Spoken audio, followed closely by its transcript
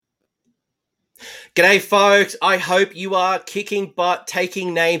G'day, folks. I hope you are kicking butt,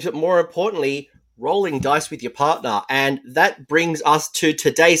 taking names, but more importantly, rolling dice with your partner. And that brings us to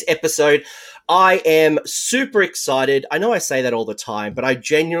today's episode. I am super excited. I know I say that all the time, but I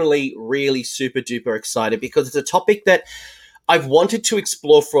genuinely really super duper excited because it's a topic that I've wanted to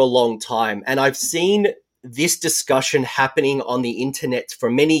explore for a long time. And I've seen this discussion happening on the internet for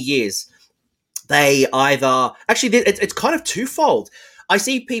many years. It's kind of twofold. I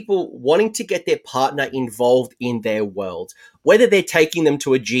see people wanting to get their partner involved in their world, whether they're taking them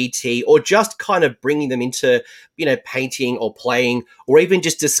to a GT or just kind of bringing them into, painting or playing or even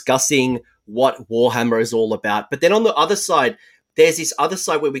just discussing what Warhammer is all about. But then on the other side, there's this other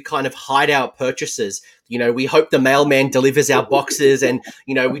side where we kind of hide our purchases. We hope the mailman delivers our boxes and,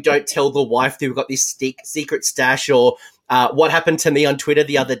 we don't tell the wife that we've got this secret stash or what happened to me on Twitter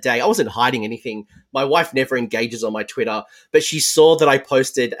the other day. I wasn't hiding anything. My wife never engages on my Twitter, but she saw that I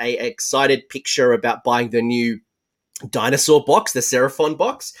posted a excited picture about buying the new dinosaur box, the Seraphon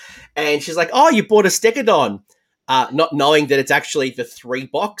box. And she's like, "Oh, you bought a Stegodon." Not knowing that it's actually the 3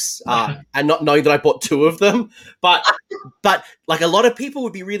 box and not knowing that I bought 2 of them. But like a lot of people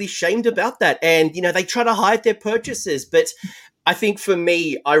would be really shamed about that. And, they try to hide their purchases. But I think for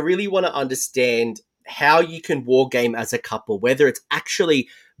me, I really want to understand how you can wargame as a couple, whether it's actually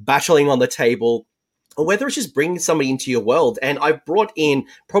battling on the table or whether it's just bringing somebody into your world. And I've brought in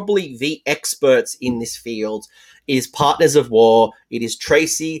probably the experts in this field. It is Partners of War, it is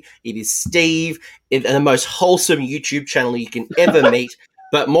Tracy, it is Steve, and the most wholesome YouTube channel you can ever meet.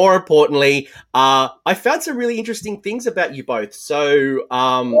 But more importantly, I found some really interesting things about you both. So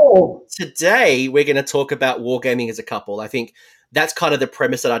today we're going to talk about wargaming as a couple. I think that's kind of the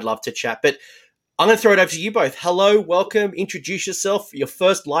premise that I'd love to chat. But I'm going to throw it over to you both. Hello, welcome, introduce yourself, your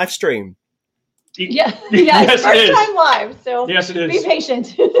first live stream. Yes, Yes, first time live, so yes, it is. be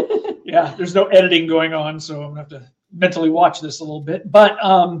patient. Yeah, there's no editing going on, so I'm going to have to mentally watch this a little bit. But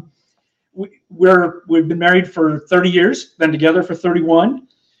we've been married for 30 years, been together for 31.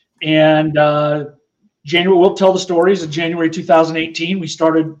 And January, we'll tell the stories. In January 2018,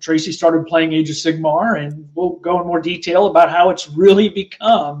 Tracy started playing Age of Sigmar, and we'll go in more detail about how it's really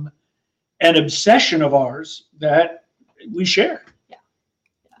become an obsession of ours that we share.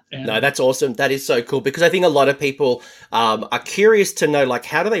 No, that's awesome. That is so cool because I think a lot of people are curious to know, like,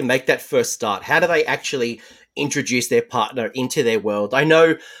 how do they make that first start? How do they actually introduce their partner into their world? I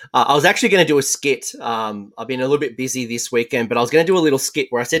know I was actually going to do a skit. I've been a little bit busy this weekend, but I was going to do a little skit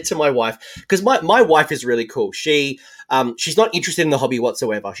where I said to my wife, because my wife is really cool. She's not interested in the hobby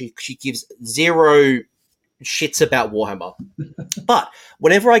whatsoever. She gives zero shits about Warhammer. But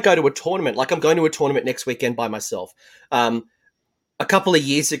whenever I go to a tournament, like I'm going to a tournament next weekend by myself, a couple of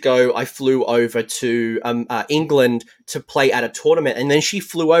years ago, I flew over to England to play at a tournament, and then she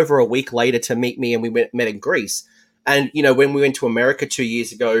flew over a week later to meet me, and we met in Greece. And, when we went to America 2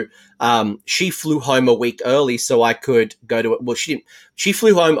 years ago, she flew home a week early so I could go to it. Well, she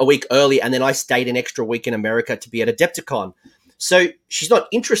flew home a week early, and then I stayed an extra week in America to be at Adepticon. So she's not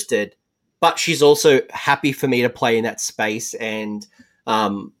interested, but she's also happy for me to play in that space. And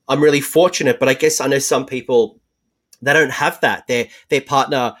I'm really fortunate, but I guess I know some people, they don't have that. Their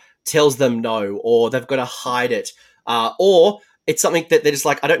partner tells them no, or they've got to hide it, or it's something that they're just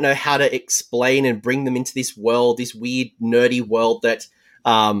like, I don't know how to explain and bring them into this world, this weird, nerdy world that,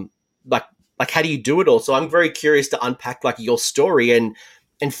 like how do you do it all? So I'm very curious to unpack like your story and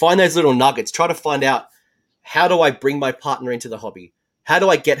find those little nuggets. Try to find out, how do I bring my partner into the hobby? How do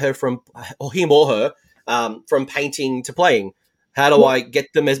I get her from painting to playing? How do I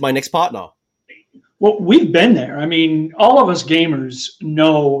get them as my next partner? Well, we've been there. I mean, all of us gamers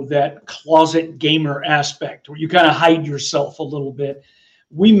know that closet gamer aspect where you kind of hide yourself a little bit.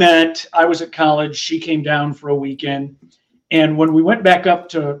 We met, I was at college, she came down for a weekend. And when we went back up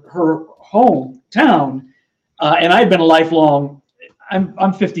to her hometown, and I'd been a lifelong,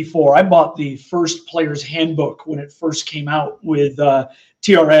 I'm 54. I bought the first player's handbook when it first came out with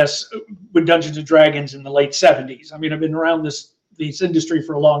TRS, with Dungeons and Dragons in the late 70s. I mean, I've been around this industry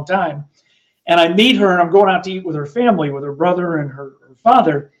for a long time. And I meet her, and I'm going out to eat with her family, with her brother and her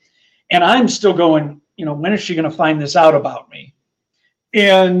father. And I'm still going, when is she going to find this out about me?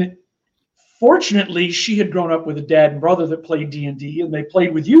 And fortunately, she had grown up with a dad and brother that played D&D, and they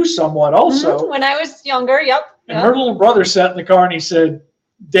played with you somewhat also. When I was younger, yep. And her little brother sat in the car, and he said,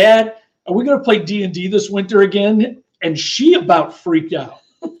 "Dad, are we going to play D&D this winter again?" And she about freaked out.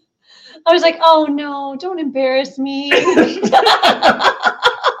 I was like, "Oh, no, don't embarrass me."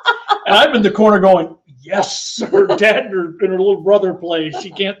 And I'm in the corner going, yes, her dad and her little brother play. She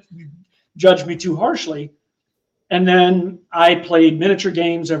can't judge me too harshly. And then I played miniature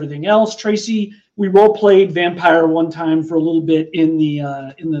games, everything else. Tracy We role played Vampire one time for a little bit in the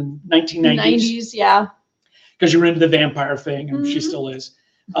 1990s. 90s, yeah. Because you were into the vampire thing, and she still is.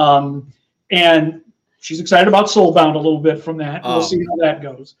 And she's excited about Soulbound a little bit from that. We'll see how that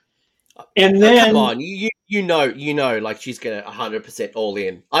goes. And then, come on, you know, like she's gonna 100% all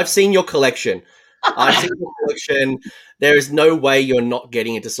in. I've seen your collection. There is no way you're not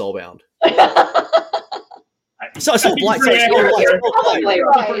getting into Soulbound. So Soul Blight. You're probably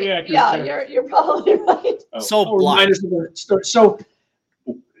right. Yeah, you're probably right. Soul Blight. So,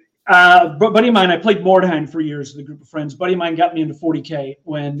 buddy of mine, I played Mordheim for years with a group of friends. Buddy of mine got me into 40K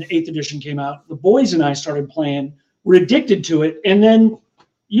when the 8th edition came out. The boys and I started playing. We're addicted to it, and then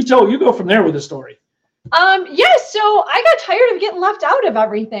you go from there with the story. Yes. So I got tired of getting left out of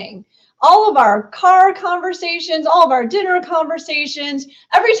everything. All of our car conversations, all of our dinner conversations.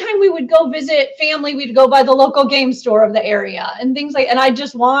 Every time we would go visit family, we'd go by the local game store of the area and things like. And I'd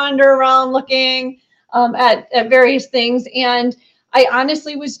just wander around looking at various things. And I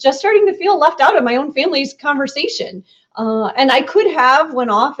honestly was just starting to feel left out of my own family's conversation. And I could have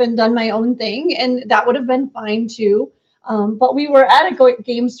went off and done my own thing, and that would have been fine too. But we were at a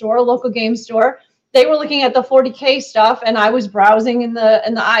local game store. They were looking at the 40K stuff, and I was browsing in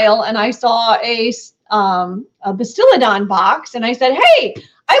the aisle, and I saw a Bastillodon box, and I said, "Hey,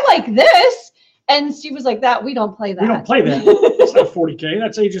 I like this." And she was like, "That we don't play that. We don't play that. It's not 40K.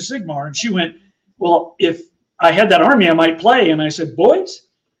 That's Age of Sigmar." And she went, "Well, if I had that army, I might play." And I said, "Boys,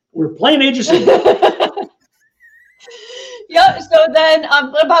 we're playing Age of Sigmar." Yeah. So then,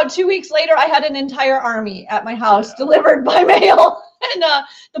 about 2 weeks later, I had an entire army at my house delivered by mail. And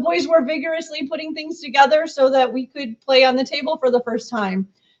the boys were vigorously putting things together so that we could play on the table for the first time.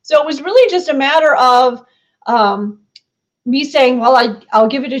 So it was really just a matter of me saying, well, I'll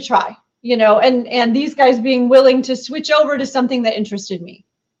give it a try, and these guys being willing to switch over to something that interested me.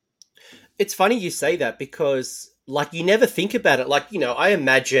 It's funny you say that because, like, you never think about it. Like, I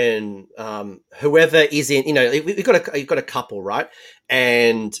imagine whoever is in, you've got a couple, right?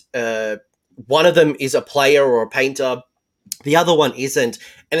 And one of them is a player or a painter. The other one isn't.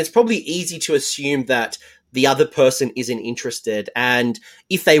 And it's probably easy to assume that the other person isn't interested. And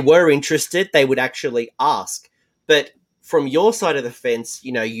if they were interested, they would actually ask. But from your side of the fence,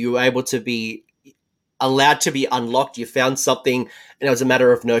 you were able to be allowed to be unlocked. You found something, and it was a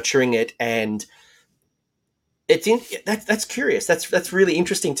matter of nurturing it. And that's curious. That's really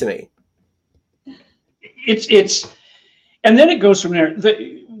interesting to me. And then it goes from there.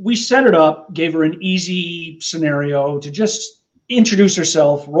 We set it up, gave her an easy scenario to just introduce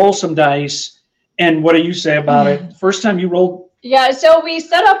herself, roll some dice. And what do you say about it? First time you rolled? Yeah, so we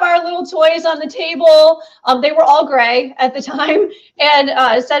set up our little toys on the table. They were all gray at the time,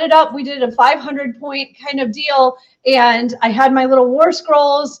 and set it up. We did a 500-point kind of deal, and I had my little war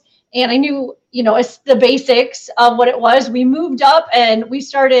scrolls, and I knew, the basics of what it was. We moved up, and we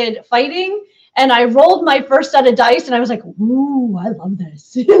started fighting. And I rolled my first set of dice, and I was like, ooh, I love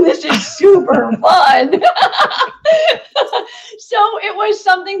this. This is super fun. So it was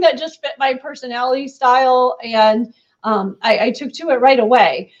something that just fit my personality style, and I took to it right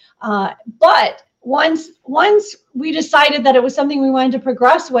away. But once we decided that it was something we wanted to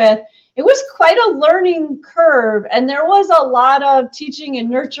progress with, it was quite a learning curve, and there was a lot of teaching and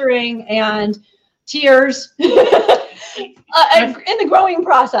nurturing and tears. In the growing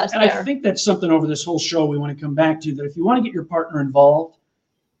process. And I think that's something over this whole show we want to come back to, that if you want to get your partner involved,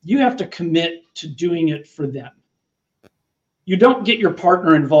 you have to commit to doing it for them. You don't get your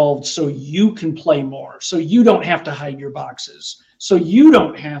partner involved so you can play more, so you don't have to hide your boxes, so you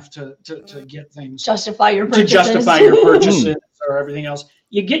don't have to get things. Justify your purchases. To justify your purchases or everything else.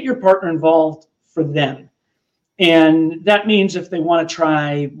 You get your partner involved for them. And that means if they want to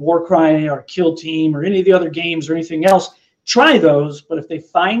try Warcry or Kill Team or any of the other games or anything else, try those. But if they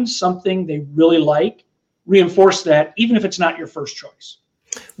find something they really like, reinforce that, even if it's not your first choice.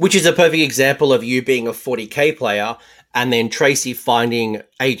 Which is a perfect example of you being a 40K player and then Tracy finding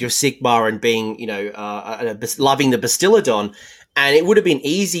Age of Sigmar and being, loving the Bastillodon. And it would have been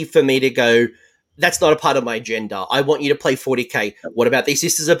easy for me to go, that's not a part of my agenda. I want you to play 40K. What about these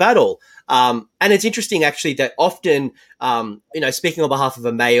Sisters of Battle? And it's interesting, actually, that often, speaking on behalf of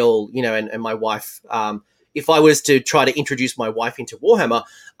a male, and my wife, if I was to try to introduce my wife into Warhammer,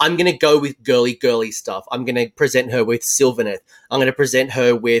 I'm going to go with girly stuff. I'm going to present her with Sylvaneth. I'm going to present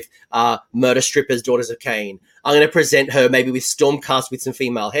her with Murder Strippers, Daughters of Cain. I'm going to present her maybe with Stormcast with some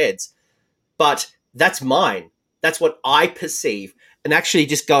female heads. But that's mine. That's what I perceive. And actually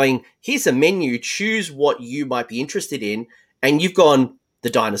just going, here's a menu, choose what you might be interested in. And you've gone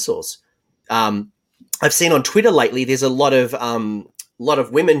the dinosaurs. I've seen on Twitter lately, there's a lot of lot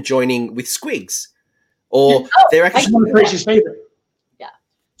of women joining with squigs, or they're It's actually one of Tracy's favorite. Yeah.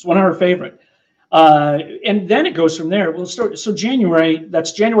 It's one of her favorite. And then it goes from there. We'll start. So January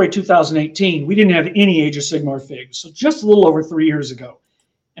 2018, we didn't have any Age of Sigmar figs. So just a little over 3 years ago.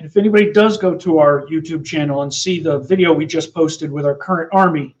 And if anybody does go to our YouTube channel and see the video we just posted with our current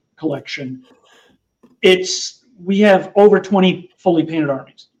army collection, we have over 20 fully painted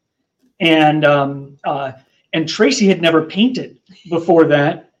armies. And Tracy had never painted before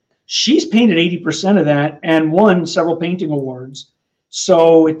that. She's painted 80% of that and won several painting awards.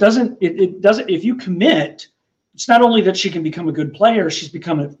 So it doesn't, if you commit, it's not only that she can become a good player, she's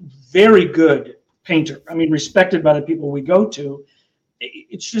become a very good painter. I mean, respected by the people we go to.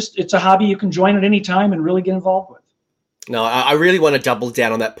 It's a hobby you can join at any time and really get involved with. No, I really want to double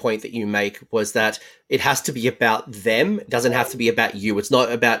down on that point that you make, was that it has to be about them. It doesn't have to be about you. It's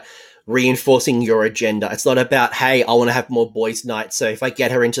not about reinforcing your agenda. It's not about, hey, I want to have more boys' nights, so if I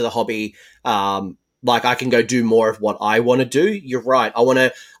get her into the hobby, like I can go do more of what I want to do. You're right. I want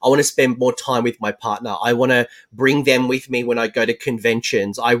to spend more time with my partner. I want to bring them with me when I go to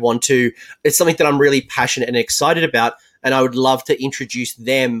conventions. It's something that I'm really passionate and excited about, and I would love to introduce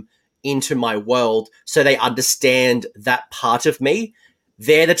them into my world so they understand that part of me.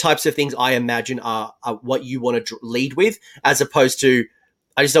 They're the types of things I imagine are what you want to lead with, as opposed to,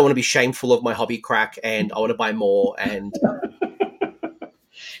 I just don't want to be shameful of my hobby crack and I want to buy more and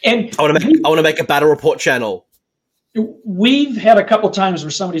and I want to make a battle report channel. We've had a couple times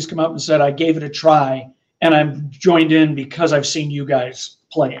where somebody's come up and said, I gave it a try and I'm joined in because I've seen you guys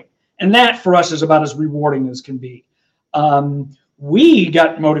playing. And that for us is about as rewarding as can be. We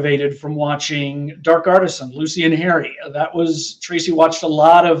got motivated from watching Dark Artisan, Lucy and Harry. Tracy watched a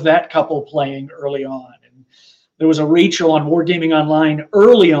lot of that couple playing early on. And there was a Rachel on Wargaming Online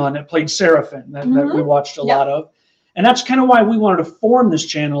early on that played Seraphim that we watched a lot of. And that's kind of why we wanted to form this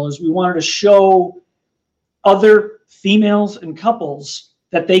channel, is we wanted to show other females and couples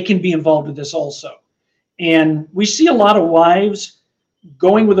that they can be involved with this also. And we see a lot of wives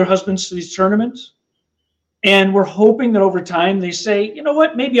going with their husbands to these tournaments. And we're hoping that over time they say, you know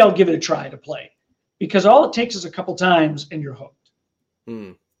what, maybe I'll give it a try to play. Because all it takes is a couple times and you're hooked.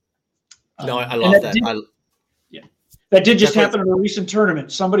 No, I love that. That did just happen in a recent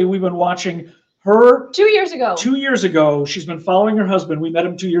tournament. Somebody we've been watching her 2 years ago. 2 years ago. She's been following her husband. We met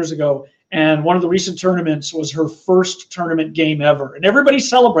him 2 years ago. And one of the recent tournaments was her first tournament game ever. And everybody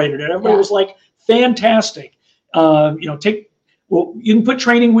celebrated it. Everybody was like, fantastic. You can put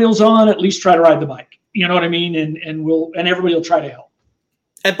training wheels on, at least try to ride the bike. You know what I mean? And everybody will try to help.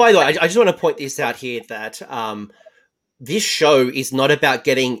 And by the way, I just want to point this out here that this show is not about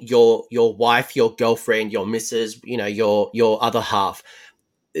getting your wife, your girlfriend, your missus, your other half.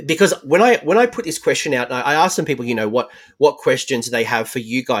 Because when I put this question out, I asked some people, what questions they have for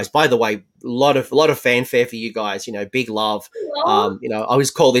you guys. By the way, a lot of fanfare for you guys. Big love. I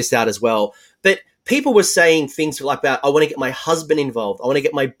always call this out as well. But people were saying things like that. I want to get my husband involved. I want to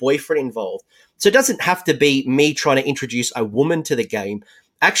get my boyfriend involved. So it doesn't have to be me trying to introduce a woman to the game.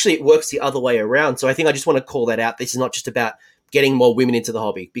 Actually, it works the other way around. So I think I just want to call that out. This is not just about getting more women into the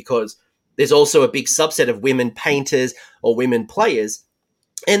hobby, because there's also a big subset of women painters or women players,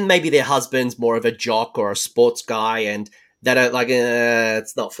 and maybe their husband's more of a jock or a sports guy, and that are like,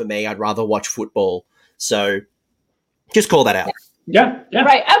 it's not for me. I'd rather watch football. So just call that out. Yeah.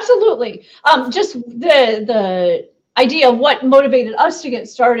 Right, absolutely. Just the idea of what motivated us to get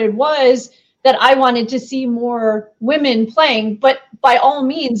started was that I wanted to see more women playing, but by all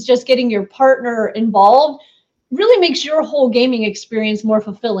means, just getting your partner involved really makes your whole gaming experience more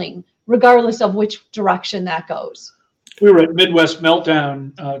fulfilling, regardless of which direction that goes. We were at Midwest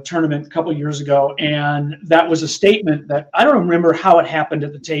Meltdown tournament a couple of years ago, and that was a statement that I don't remember how it happened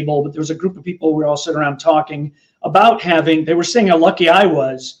at the table, but there was a group of people, we were all sitting around talking about they were saying how lucky I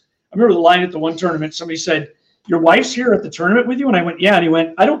was. I remember the line at the one tournament, somebody said, your wife's here at the tournament with you? And I went, yeah. And he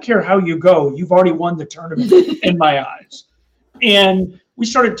went, I don't care how you go. You've already won the tournament in my eyes. And we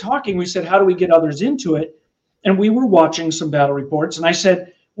started talking. We said, how do we get others into it? And we were watching some battle reports. And I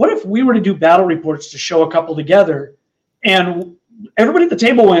said, what if we were to do battle reports to show a couple together? And everybody at the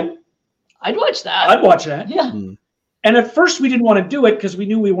table went, I'd watch that. I'd watch that. Yeah. And at first we didn't want to do it because we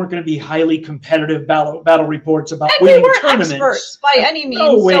knew we weren't going to be highly competitive battle reports about and winning we weren't tournaments. Experts by any means.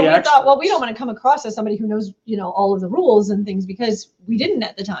 No way so we experts. thought, well, we don't want to come across as somebody who knows, all of the rules and things, because we didn't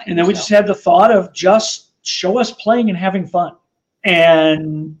at the time. And then we just had the thought of just show us playing and having fun.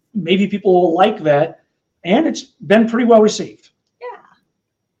 And maybe people will like that. And it's been pretty well received. Yeah.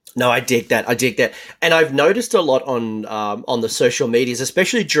 No, I dig that. And I've noticed a lot on the social medias,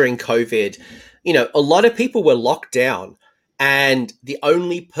 especially during COVID, a lot of people were locked down and the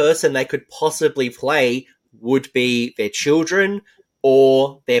only person they could possibly play would be their children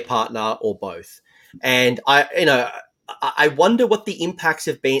or their partner or both. And I wonder what the impacts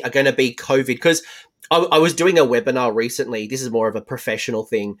are going to be COVID, because I was doing a webinar recently. This is more of a professional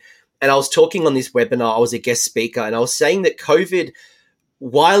thing. And I was talking on this webinar. I was a guest speaker, and I was saying that COVID,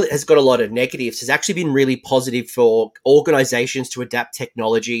 while it has got a lot of negatives, has actually been really positive for organizations to adapt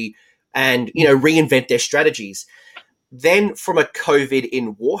technology and, reinvent their strategies. Then from a COVID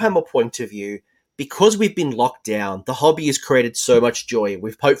in Warhammer point of view, because we've been locked down, the hobby has created so much joy.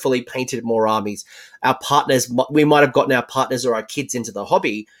 We've hopefully painted more armies. Our partners, we might have gotten our partners or our kids into the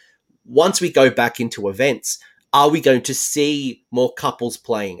hobby. Once we go back into events, are we going to see more couples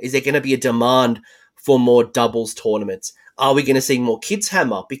playing? Is there going to be a demand for more doubles tournaments? Are we going to see more kids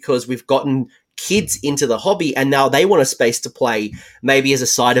hammer because we've gotten kids into the hobby and now they want a space to play, maybe as a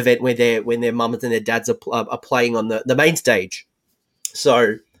side event when their mums and their dads are playing on the main stage?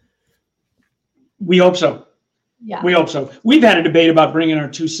 So we hope so. Yeah, we hope so. We've had a debate about bringing our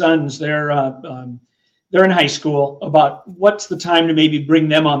two sons. They're in high school, about what's the time to maybe bring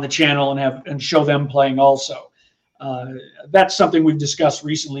them on the channel and show them playing also. That's something we've discussed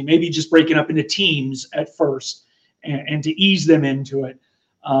recently. Maybe just breaking up into teams at first and to ease them into it.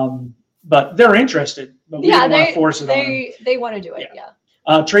 But they're interested. But we don't want to force it on them. They want to do it.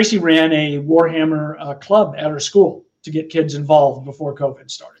 Yeah. Tracy ran a Warhammer club at her school to get kids involved before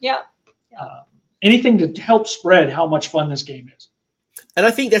COVID started. Yeah. Anything to help spread how much fun this game is. And I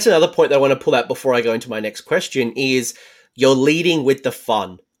think that's another point that I want to pull out before I go into my next question is you're leading with the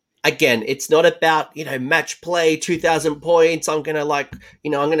fun. Again, it's not about, match play, 2,000 points. I'm going to I'm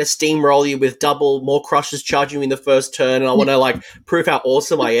going to steamroll you with double more crushes charging you in the first turn. And I want to prove how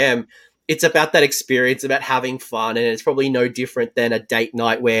awesome I am. It's about that experience, about having fun. And it's probably no different than a date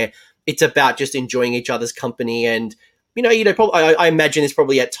night where it's about just enjoying each other's company. And, I imagine there's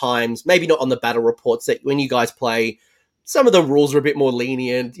probably at times, maybe not on the battle reports, that when you guys play, some of the rules are a bit more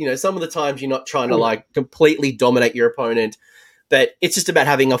lenient. Some of the times you're not trying to completely dominate your opponent, but it's just about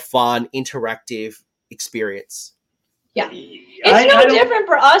having a fun, interactive experience. Yeah. It's no different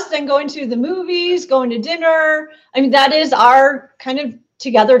for us than going to the movies, going to dinner. I mean, that is our kind of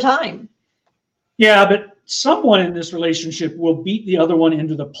together time. Yeah, but someone in this relationship will beat the other one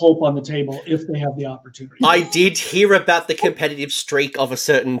into the pulp on the table if they have the opportunity. I did hear about the competitive streak of a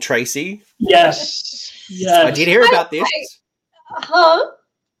certain Tracy. Yes. I did hear about this. I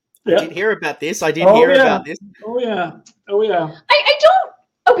did hear about this. I did hear about this. Oh yeah. I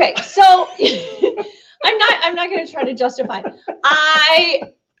don't. Okay, so I'm not going to try to justify.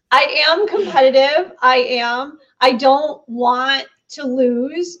 I am competitive. I don't want to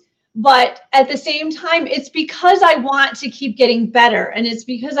lose, but at the same time, it's because I want to keep getting better, and it's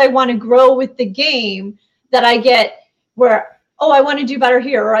because I want to grow with the game that I get where, I want to do better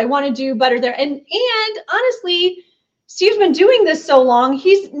here, or I want to do better there. And honestly, Steve's been doing this so long,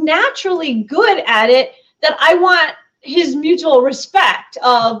 he's naturally good at it that I want his mutual respect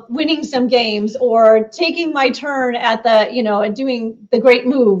of winning some games or taking my turn at and doing the great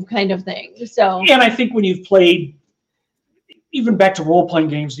move kind of thing. So, and I think when you've played, even back to role-playing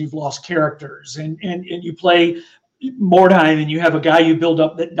games, you've lost characters and you play Mordheim and you have a guy you build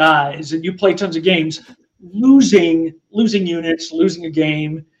up that dies and you play tons of games, losing units, losing a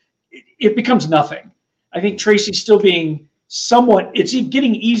game, it becomes nothing. I think Tracy's still being it's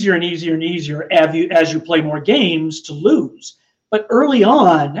getting easier and easier and easier as you play more games to lose. But early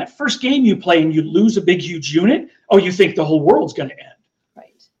on, that first game you play and you lose a big, huge unit, you think the whole world's going to end.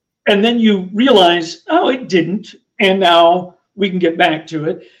 Right. And then you realize, it didn't. And now we can get back to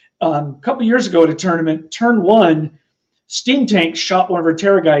it. A couple years ago at a tournament, turn one, Steam Tank shot one of her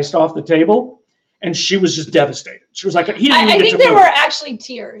Terrorgeist off the table, and she was just devastated. She was like, he didn't even I get think to there move. were actually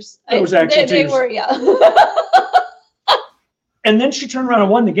tears. There was actually they tears. were, yeah. And then she turned around and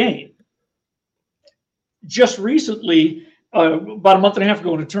won the game. Just recently, about a month and a half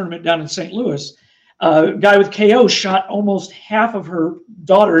ago in a tournament down in St. Louis, a guy with KO shot almost half of her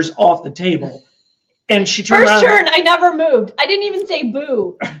daughters off the table. And she turned around. First turn, I never moved. I didn't even say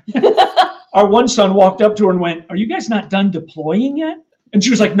boo. Our one son walked up to her and went, "Are you guys not done deploying yet?" And she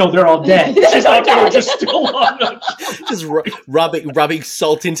was like, "No, they're all dead." She's like, "They were just still on them." Just rubbing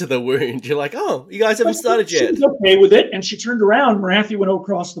salt into the wound. You're like, "Oh, you guys haven't started yet." She was okay with it, and she turned around. Marathi went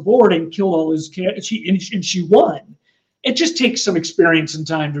across the board and killed all his cats, and she won. It just takes some experience and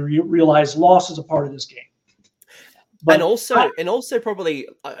time to realize loss is a part of this game. But also probably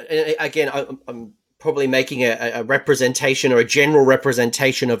again, I'm probably making a representation or a general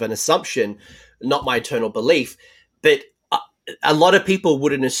representation of an assumption, not my eternal belief, but a lot of people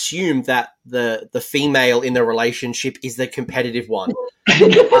wouldn't assume that the female in the relationship is the competitive one.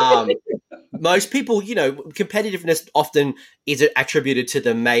 Most people, competitiveness often is attributed to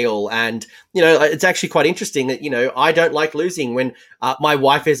the male. And, it's actually quite interesting that, I don't like losing when my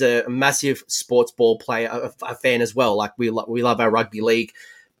wife is a massive sports ball player, a fan as well. Like we love our rugby league.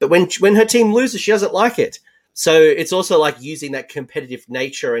 But when her team loses, she doesn't like it. So it's also like using that competitive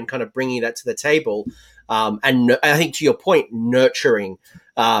nature and kind of bringing that to the table. And I think to your point, nurturing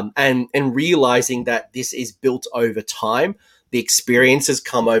and realizing that this is built over time. The experiences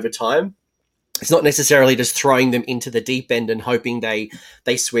come over time. It's not necessarily just throwing them into the deep end and hoping they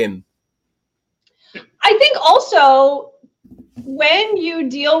swim. I think also when you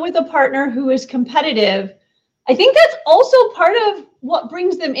deal with a partner who is competitive, I think that's also part of what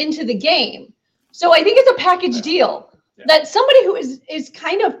brings them into the game. So I think it's a package deal that somebody who is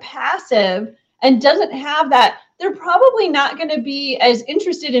kind of passive and doesn't have that, they're probably not going to be as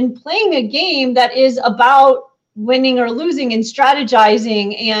interested in playing a game that is about winning or losing and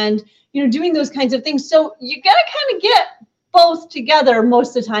strategizing and doing those kinds of things. So you got to kind of get both together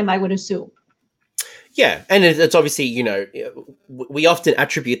most of the time, I would assume. Yeah, and it's obviously, we often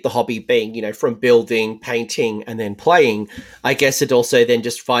attribute the hobby being, from building, painting, and then playing. I guess it also then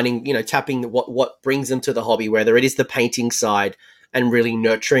just finding, tapping what brings them to the hobby, whether it is the painting side and really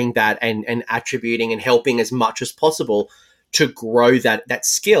nurturing that and attributing and helping as much as possible to grow that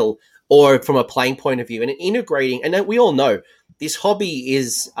skill, or from a playing point of view and integrating. And we all know this hobby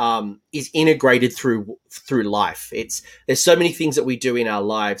is integrated through life. There's so many things that we do in our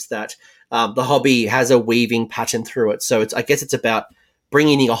lives that the hobby has a weaving pattern through it. So I guess it's about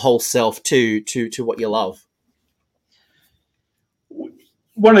bringing your whole self to what you love.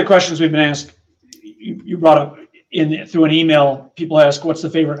 One of the questions we've been asked, you brought up through an email, people ask, what's the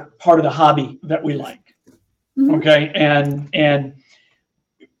favorite part of the hobby that we like? Mm-hmm. Okay. And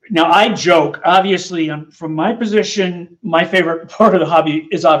now I joke, obviously, from my position, my favorite part of the hobby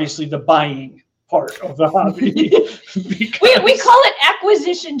is obviously the buying part of the hobby. we call it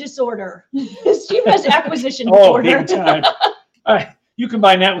acquisition disorder. Steve has acquisition disorder. Big time. You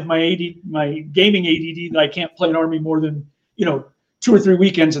combine that with my gaming ADD that I can't play an army more than 2 or 3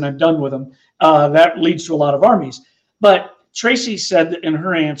 weekends and I'm done with them. That leads to a lot of armies. But Tracy said that in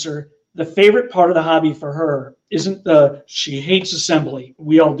her answer, the favorite part of the hobby for her isn't she hates assembly.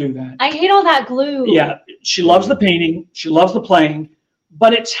 We all do that. I hate all that glue. Yeah. She loves the painting. She loves the playing,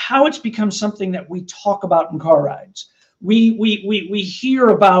 but it's how it's become something that we talk about in car rides. We hear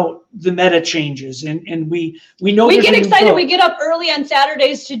about the meta changes and we know we get excited. We get up early on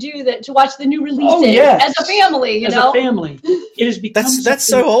Saturdays to watch the new releases as a family, as a family. It has become that's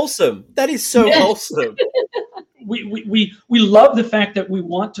so wholesome. That is so wholesome. We love the fact that we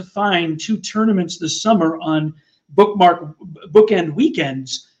want to find 2 tournaments this summer on bookend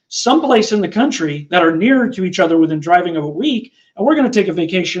weekends, someplace in the country that are nearer to each other within driving of a week, and we're going to take a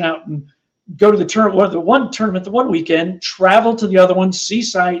vacation out and go to the one tournament the one weekend, travel to the other one, see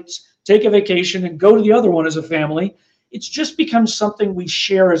sights, take a vacation, and go to the other one as a family. It's just become something we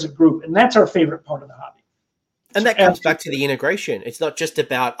share as a group, and that's our favorite part of the hobby. And that comes back to the integration. It's not just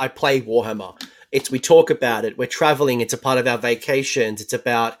about I play Warhammer. We talk about it. We're traveling. It's a part of our vacations. It's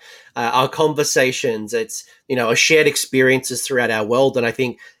about our conversations. It's, a shared experiences throughout our world. And I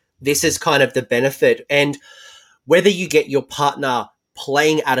think this is kind of the benefit. And whether you get your partner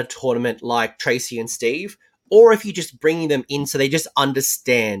playing at a tournament like Tracy and Steve, or if you're just bringing them in so they just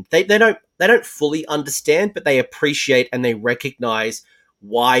understand. They don't fully understand, but they appreciate and they recognize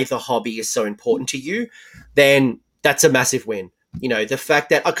why the hobby is so important to you, then that's a massive win. The fact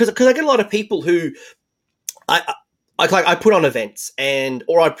that, because I get a lot of people who I put on events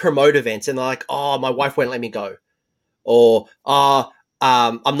or I promote events and they're like, oh, my wife won't let me go, or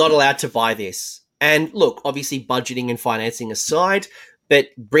I'm not allowed to buy this. And look, obviously budgeting and financing aside, but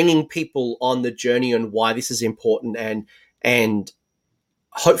bringing people on the journey on why this is important and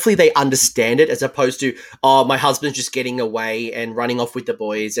hopefully they understand it, as opposed to, oh, my husband's just getting away and running off with the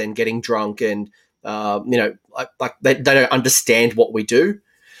boys and getting drunk and, like they don't understand what we do.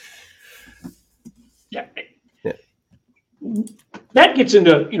 Yeah. That gets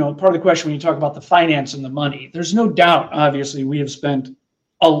into, part of the question when you talk about the finance and the money. There's no doubt, obviously, we have spent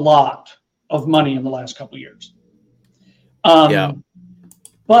a lot of money in the last couple of years.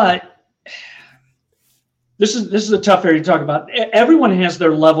 But this is a tough area to talk about. Everyone has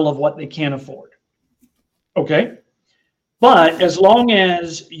their level of what they can afford. Okay? But as long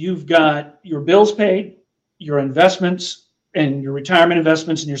as you've got your bills paid, your investments and your retirement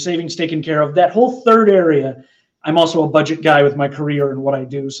investments and your savings taken care of, that whole third area, I'm also a budget guy with my career and what I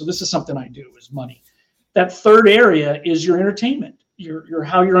do. So this is something I do, is money. That third area is your entertainment, your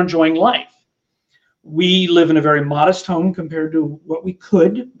how you're enjoying life. We live in a very modest home compared to what we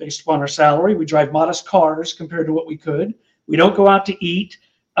could based upon our salary. We drive modest cars compared to what we could. We don't go out to eat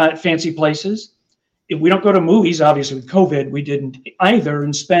at fancy places. If we don't go to movies, obviously with COVID, we didn't either,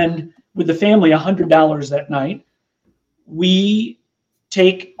 and spend with the family $100 that night. We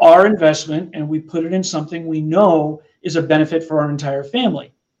take our investment and we put it in something we know is a benefit for our entire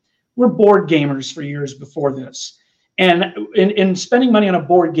family. We're board gamers for years before this. And in spending money on a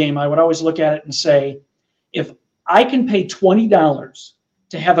board game, I would always look at it and say, if I can pay $20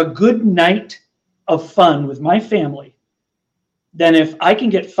 to have a good night of fun with my family, then if I can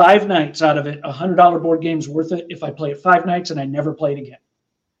get 5 nights out of it, $100 board game's worth it if I play it 5 nights and I never play it again.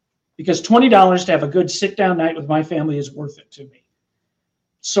 Because $20 to have a good sit-down night with my family is worth it to me.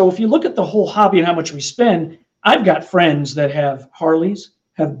 So if you look at the whole hobby and how much we spend, I've got friends that have Harleys,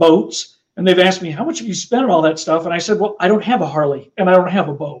 have boats, and they've asked me, how much have you spent on all that stuff? And I said, well, I don't have a Harley and I don't have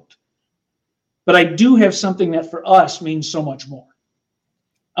a boat. But I do have something that for us means so much more.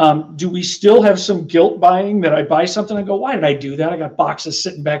 Do we still have some guilt buying that I buy something and go, why did I do that? I got boxes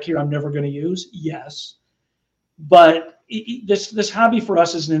sitting back here I'm never going to use. Yes. But this hobby for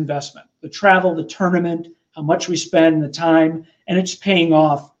us is an investment. The travel, the tournament, how much we spend, the time, and it's paying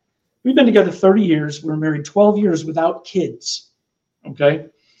off. We've been together 30 years. We were married 12 years without kids. Okay.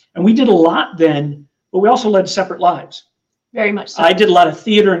 And we did a lot then, but we also led separate lives. Very much so. I did a lot of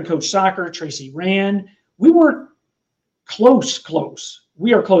theater and coached soccer. Tracy ran. We weren't close.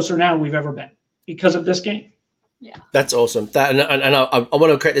 We are closer now than we've ever been because of this game. Yeah, that's awesome. That and I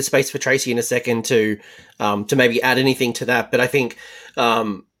want to create the space for Tracy in a second to maybe add anything to that. But I think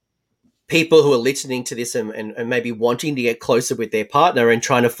people who are listening to this and maybe wanting to get closer with their partner and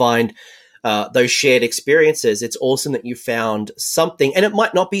trying to find those shared experiences, it's awesome that you found something. And it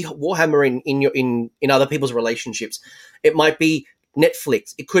might not be Warhammer in other people's relationships. It might be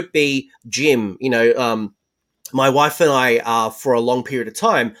Netflix. It could be gym. My wife and I, for a long period of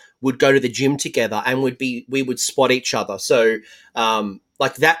time, would go to the gym together and we would spot each other. So,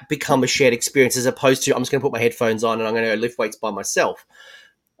 like that become a shared experience as opposed to I'm just going to put my headphones on and I'm going to go lift weights by myself.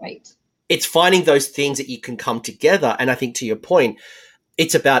 Right. It's finding those things that you can come together. And I think to your point,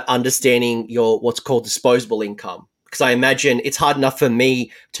 it's about understanding your what's called disposable income. Because I imagine it's hard enough for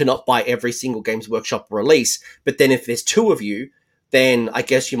me to not buy every single Games Workshop release. But then if there's 2 of you, then I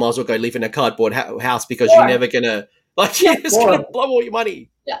guess you might as well go live in a cardboard house because you're never going to, you're just going to blow all your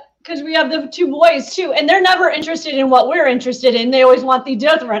money. Yeah, because we have the 2 boys too, and they're never interested in what we're interested in. They always want the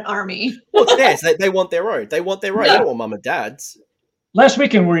different army. Well, it's theirs. They want their own. They want their own. Yeah. They don't want mum and dad's. Last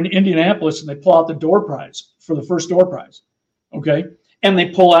weekend, we're in Indianapolis and they pull out the door prize for the first door prize. Okay. And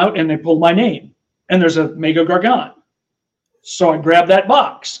they pull out and they pull my name and there's a Mega Gargant. So I grabbed that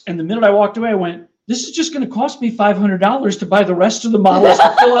box. And the minute I walked away, I went, this is just going to cost me $500 to buy the rest of the models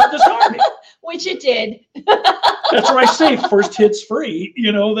to fill out this army. Which it did. That's where I say first hit's free,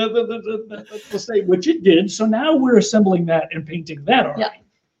 the say, which it did. So now we're assembling that and painting that army. Yeah.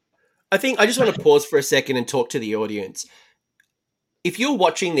 I think I just want to pause for a second and talk to the audience. If you're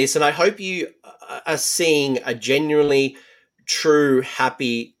watching this, and I hope you are seeing a genuinely true,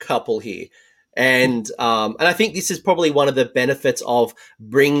 happy couple here. And I think this is probably one of the benefits of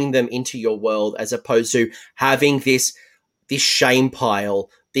bringing them into your world as opposed to having this shame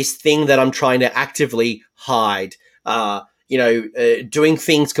pile, this thing that I'm trying to actively hide, doing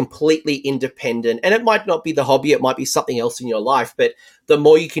things completely independent. And it might not be the hobby. It might be something else in your life. But the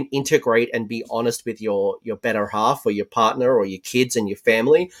more you can integrate and be honest with your better half or your partner or your kids and your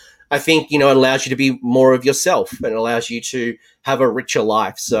family, I think, it allows you to be more of yourself and allows you to have a richer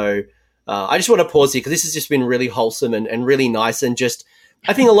life. So I just want to pause here because this has just been really wholesome and really nice. And just,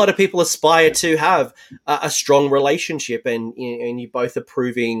 I think a lot of people aspire to have a strong relationship and you both are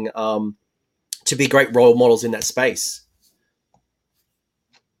proving to be great role models in that space.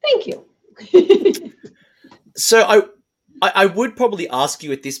 Thank you. So I would probably ask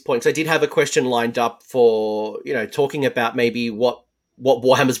you at this point, so I did have a question lined up for, talking about maybe what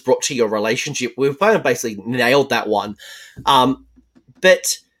Warhammer's brought to your relationship. We've kind of basically nailed that one.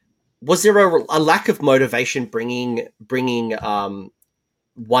 But was there a lack of motivation bringing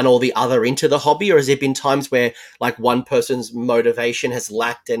one or the other into the hobby, or has there been times where like one person's motivation has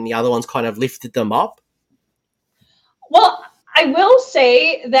lacked and the other one's kind of lifted them up? Well, I will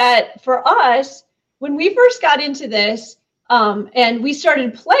say that for us, when we first got into this and we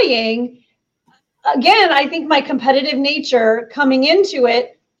started playing, again, I think my competitive nature coming into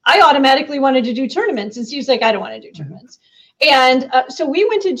it, I automatically wanted to do tournaments. And Steve's like, I don't want to do tournaments. And so we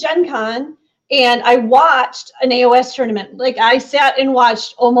went to Gen Con and I watched an AOS tournament. Like I sat and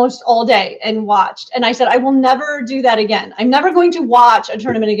watched almost all day and watched. And I said, I will never do that again. I'm never going to watch a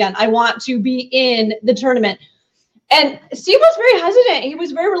tournament again. I want to be in the tournament. And Steve was very hesitant. He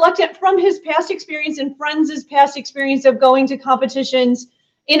was very reluctant from his past experience and friends' past experience of going to competitions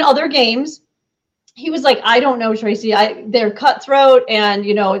in other games. He was like, I don't know, Tracy. They're cutthroat, and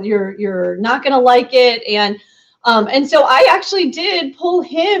you're not gonna like it. And so I actually did pull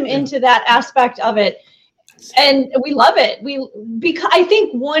him into that aspect of it. And we love it. Because I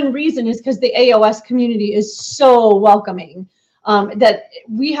think one reason is because the AOS community is so welcoming, that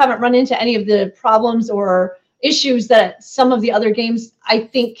we haven't run into any of the problems or issues that some of the other games I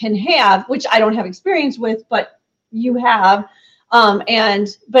think can have, which I don't have experience with, but you have.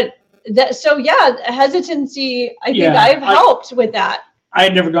 Hesitancy, I think I've helped with that. I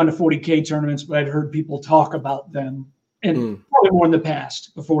had never gone to 40K tournaments, but I'd heard people talk about them, and probably more in the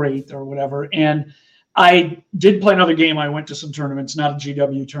past, before 8th or whatever. And I did play another game. I went to some tournaments, not a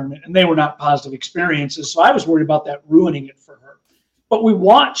GW tournament, and they were not positive experiences. So I was worried about that ruining it for her. But we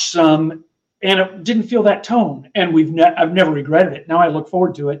watched some, and it didn't feel that tone. And I've never regretted it. Now I look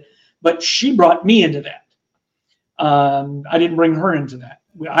forward to it. But she brought me into that. I didn't bring her into that.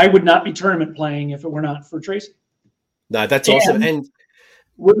 I would not be tournament playing if it were not for Tracy. No, that's awesome. And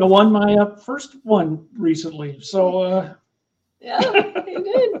wouldn't have won my first one recently. So yeah, you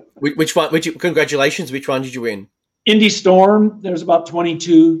did. Which one? Congratulations! Which one did you win? Indie Storm. There's about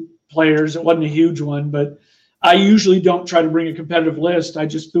 22 players. It wasn't a huge one, but I usually don't try to bring a competitive list. I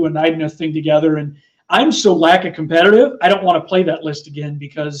just threw a night and a thing together, and I'm so lack of competitive. I don't want to play that list again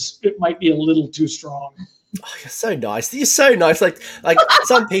because it might be a little too strong. Oh, you're so nice. You're so nice. Like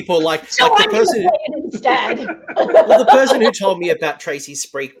some people like so like the person instead. Well, the person who told me about Tracy's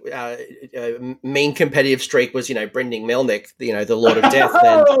streak, mean competitive streak was Brendan Melnick, the Lord of Death.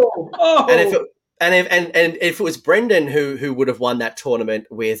 And if it was Brendan who would have won that tournament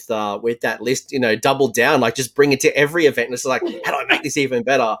with that list, double down, like just bring it to every event. And it's like, how do I make this even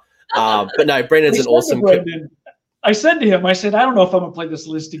better? But no, Brendan's an awesome. I said to him, I don't know if I'm gonna play this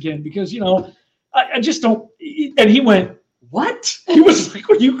list again because I just don't. And he went, what? He was like,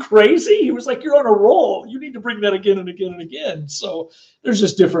 are you crazy? He was like, you're on a roll. You need to bring that again and again and again. So there's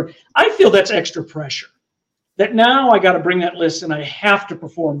just different. I feel that's extra pressure. That now I got to bring that list and I have to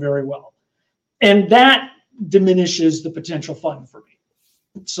perform very well. And that diminishes the potential fun for me.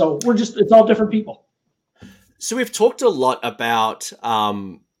 So it's all different people. So we've talked a lot about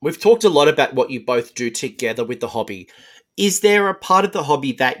what you both do together with the hobby. Is there a part of the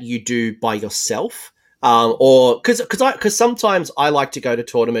hobby that you do by yourself? Or because sometimes I like to go to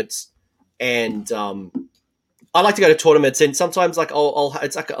tournaments and sometimes like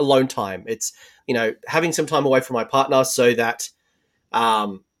it's like alone time. It's, having some time away from my partner so that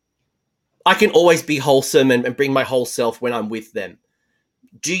I can always be wholesome and bring my whole self when I'm with them.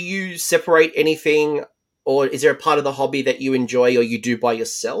 Do you separate anything, or is there a part of the hobby that you enjoy or you do by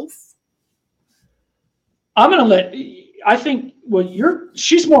yourself? I think,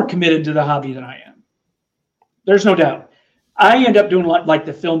 she's more committed to the hobby than I am. There's no doubt. I end up doing like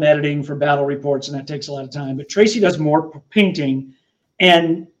the film editing for battle reports, and that takes a lot of time. But Tracy does more painting,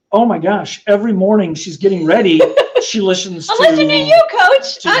 and oh my gosh, every morning she's getting ready. She listens to you,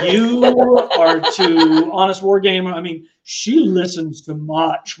 Coach. To you or to Honest Wargamer. I mean, she listens to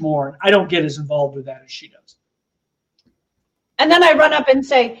much more. I don't get as involved with that as she does. And then I run up and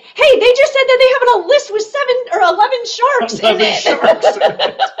say, hey, they just said that they have a list with 7 or 11 sharks in it.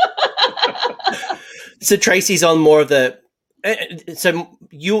 So Tracy's on more of the. So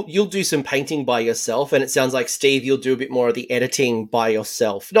you'll do some painting by yourself, and it sounds like, Steve, you'll do a bit more of the editing by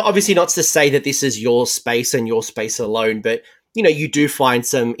yourself. No, obviously not to say that this is your space and your space alone, but you do find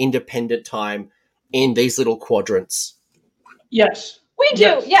some independent time in these little quadrants. Yes. We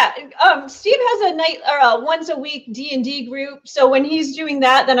do, yeah. Steve has a night or a once a week D&D group. So when he's doing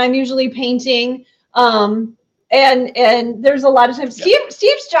that, then I'm usually painting. And there's a lot of time.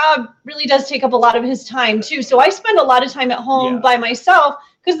 Steve's job really does take up a lot of his time too. So I spend a lot of time at home by myself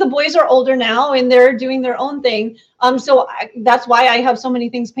because the boys are older now and they're doing their own thing. That's why I have so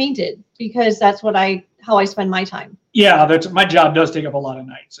many things painted, because that's how I spend my time. Yeah, my job does take up a lot of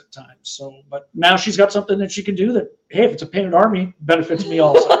nights at times. So, but now she's got something that she can do that, hey, if it's a painted army, benefits me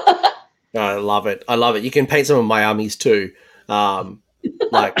also. I love it. You can paint some of my armies too. I'm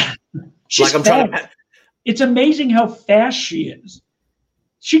trying to. It's amazing how fast she is.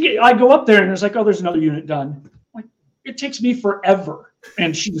 I go up there and it's like, oh, there's another unit done. Like, it takes me forever,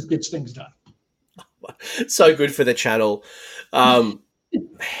 and she just gets things done. So good for the channel. Man,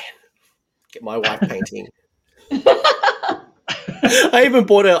 get my wife painting. I even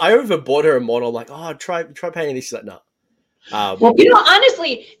bought her a model. I'm like, oh, try painting this. She's like, no. Well,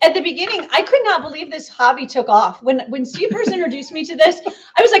 honestly, at the beginning, I could not believe this hobby took off. When Steve first introduced me to this,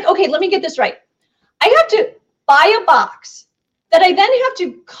 I was like, okay, let me get this right. I have to buy a box that I then have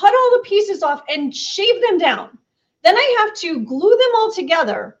to cut all the pieces off and shave them down. Then I have to glue them all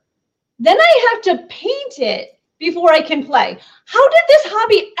together. Then I have to paint it before I can play. How did this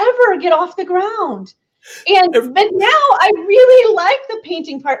hobby ever get off the ground? But now I really like the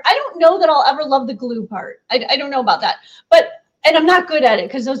painting part. I don't know that I'll ever love the glue part. I don't know about that. And I'm not good at it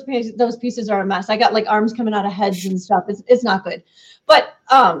because those pieces are a mess. I got like arms coming out of heads and stuff. It's not good. But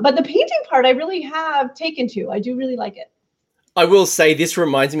the painting part I really have taken to. I do really like it. I will say this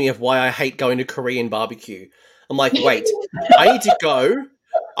reminds me of why I hate going to Korean barbecue. I'm like, wait, I need to go.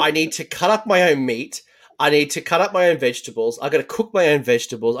 I need to cut up my own meat. I need to cut up my own vegetables. I got to cook my own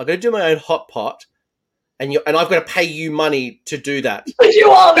vegetables. I got to do my own hot pot. And I've got to pay you money to do that. To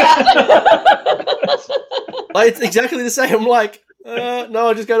do all that. It's exactly the same. I'm like, no,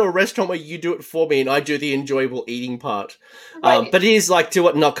 I'll just go to a restaurant where you do it for me and I do the enjoyable eating part. Right. But it is like to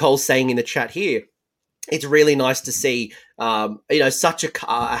what Nicole's saying in the chat here. It's really nice to see, such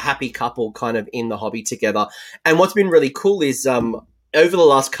a happy couple kind of in the hobby together. And what's been really cool is over the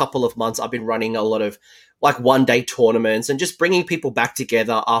last couple of months, I've been running a lot of like one-day tournaments and just bringing people back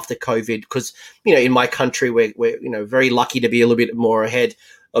together after COVID because, in my country, we're very lucky to be a little bit more ahead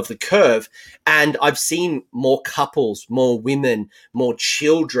of the curve. And I've seen more couples, more women, more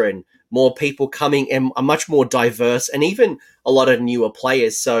children, more people coming and are much more diverse and even a lot of newer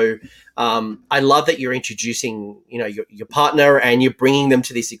players. So I love that you're introducing, your partner and you're bringing them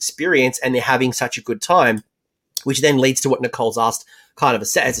to this experience and they're having such a good time, which then leads to what Nicole's asked kind of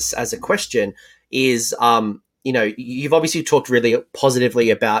as a question is, you've obviously talked really positively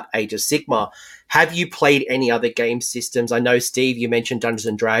about Age of Sigmar. Have you played any other game systems? I know, Steve, you mentioned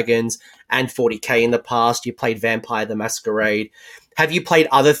Dungeons & Dragons and 40K in the past. You played Vampire the Masquerade. Have you played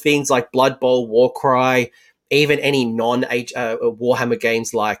other things like Blood Bowl, Warcry, even any non-Warhammer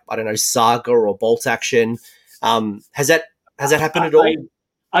games like, I don't know, Saga or Bolt Action? Has that happened at all?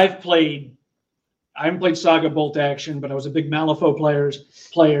 I haven't played Saga Bolt Action, but I was a big Malifaux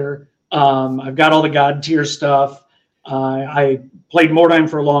player. I've got all the God tier stuff. I played Mordheim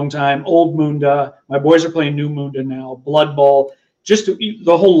for a long time. Old Munda. My boys are playing New Munda now. Blood Bowl. Just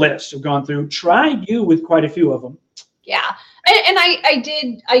the whole list have gone through. Tried you with quite a few of them. Yeah, and I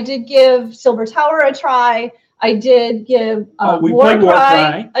did give Silver Tower a try. I did give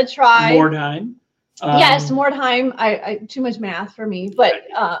Warcry a try. Mordheim. Yes, Mordheim. I too much math for me, but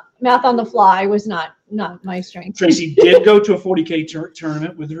math on the fly was not my strength. Tracy did go to a 40K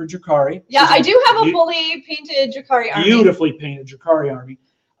tournament with her Drakari. Yeah, I do have a fully painted Drakari army. Beautifully painted Drakari army.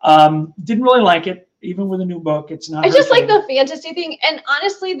 Didn't really like it, even with a new book. It's not. I just like the fantasy thing, and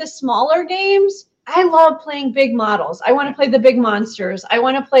honestly, the smaller games. I love playing big models. I want to play the big monsters. I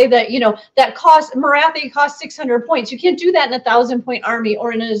want to play that Marathi costs 600 points. You can't do that in a 1,000-point army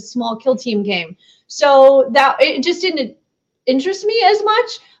or in a small kill team game. So that it just didn't interest me as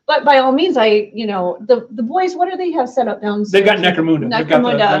much. But by all means, the boys, what do they have set up downstairs? They've got Necromunda.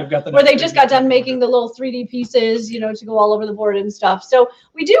 They've got the where they just got done making the little 3D pieces, to go all over the board and stuff. So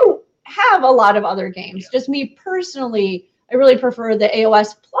we do have a lot of other games. Yeah. Just me personally, I really prefer the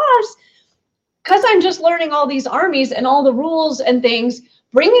AOS Plus. Because I'm just learning all these armies and all the rules and things,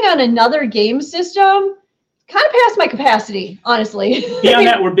 bringing on another game system kind of past my capacity, honestly. Beyond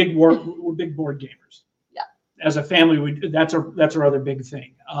that, we're big board gamers. Yeah. As a family, that's our other big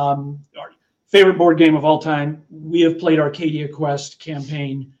thing. Our favorite board game of all time. We have played Arcadia Quest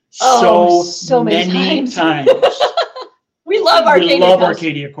campaign so many times. We love Arcadia Quest. We love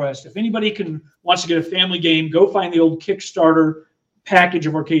Arcadia Quest. If anybody wants to get a family game, go find the old Kickstarter package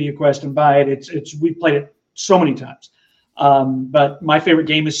of Arcadia Quest and buy it. We've played it so many times. But my favorite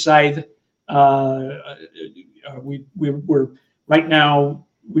game is Scythe. We're right now,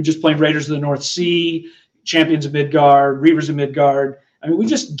 we're just playing Raiders of the North Sea, Champions of Midgard, Reavers of Midgard. I mean, we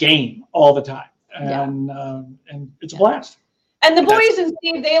just game all the time. And it's a blast. And the boys and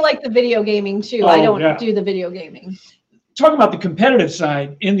Steve, they like the video gaming too. I don't do the video gaming. Talking about the competitive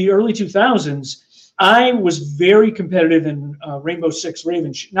side, in the early 2000s, I was very competitive in Rainbow Six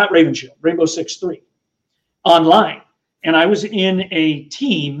Rainbow 6-3 online. And I was in a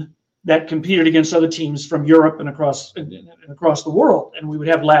team that competed against other teams from Europe and across the world. And we would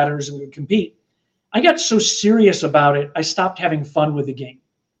have ladders and we would compete. I got so serious about it, I stopped having fun with the game.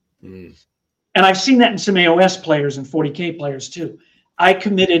 Mm. And I've seen that in some AOS players and 40K players too. I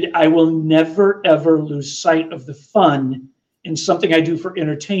committed, I will never, ever lose sight of the fun in something I do for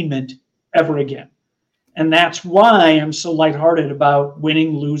entertainment ever again. And that's why I'm so lighthearted about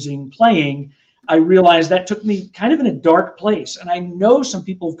winning, losing, playing. I realized that took me kind of in a dark place. And I know some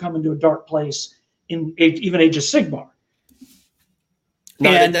people have come into a dark place in even Age of Sigmar.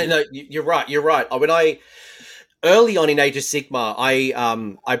 No, you're right. You're right. When I early on in Age of Sigmar,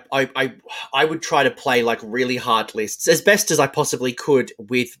 I would try to play like really hard lists as best as I possibly could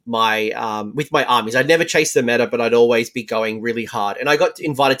with my armies. I'd never chase the meta, but I'd always be going really hard. And I got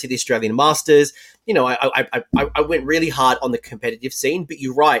invited to the Australian Masters. You know, I went really hard on the competitive scene. But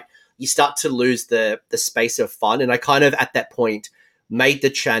you're right, you start to lose the space of fun. And I kind of at that point made the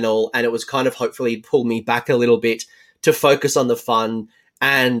channel, and it was kind of hopefully pull me back a little bit to focus on the fun.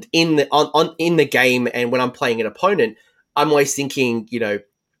 And in the game, and when I'm playing an opponent, I'm always thinking, you know,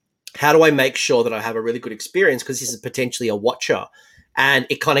 how do I make sure that I have a really good experience? Because this is potentially a watcher, and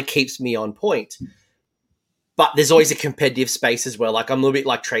it kind of keeps me on point. But there's always a competitive space as well. Like I'm a little bit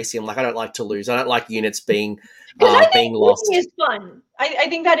like Tracy. I'm like, I don't like to lose. I don't like units being lost. Losing is fun. I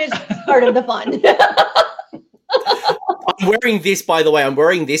think that is part of the fun. I'm wearing this, by the way. I'm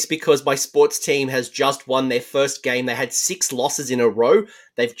wearing this because my sports team has just won their first game. They had 6 losses in a row.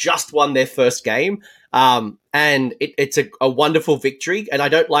 They've just won their first game. And it's a wonderful victory. And I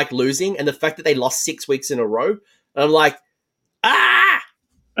don't like losing. And the fact that they lost 6 weeks in a row, I'm like, ah!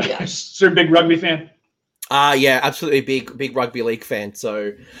 Yeah. So you're a big rugby fan? Yeah, absolutely big rugby league fan.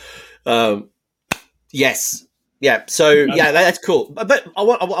 So, yes. Yeah, so yeah, that's cool. But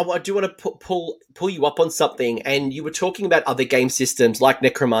I do want to pull you up on something. And you were talking about other game systems like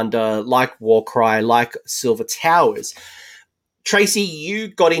Necromunda, like Warcry, like Silver Towers. Tracy, you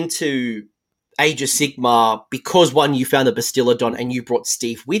got into Age of Sigmar because one, you found the Bastiladon and you brought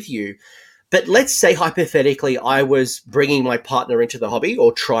Steve with you. But let's say hypothetically, I was bringing my partner into the hobby,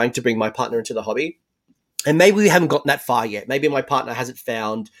 or trying to bring my partner into the hobby, and maybe we haven't gotten that far yet. Maybe my partner hasn't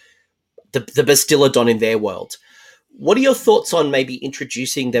found the Bastiladon in their world. What are your thoughts on maybe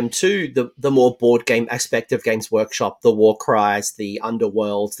introducing them to the more board game aspect of Games Workshop, the Warcries, the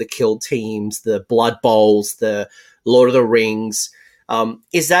Underworlds, the Kill Teams, the Blood Bowls, the Lord of the Rings?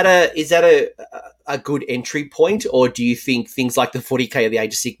 Is that a good entry point, or do you think things like the 40k of the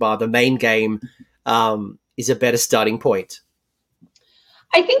Age of Sigmar, the main game, is a better starting point?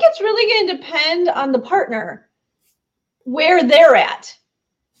 I think it's really going to depend on the partner, where they're at.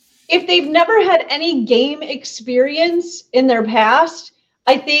 If they've never had any game experience in their past,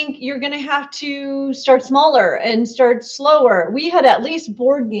 I think you're going to have to start smaller and start slower. We had at least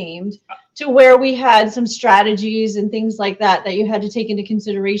board games to where we had some strategies and things like that you had to take into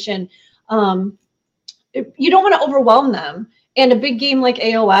consideration. You don't want to overwhelm them. And a big game like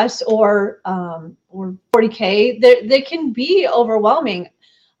AOS or 40K, they can be overwhelming.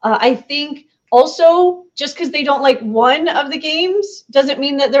 I think also, just because they don't like one of the games doesn't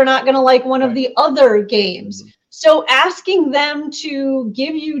mean that they're not going to like one of the other games. So asking them to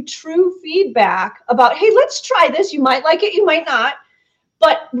give you true feedback about, hey, let's try this. You might like it, you might not.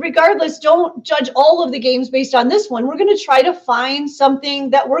 But regardless, don't judge all of the games based on this one. We're going to try to find something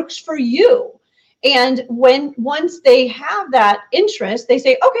that works for you. And once they have that interest, they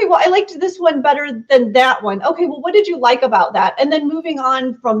say, okay, well, I liked this one better than that one. Okay, well, what did you like about that? And then moving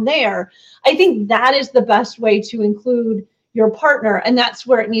on from there, I think that is the best way to include your partner. And that's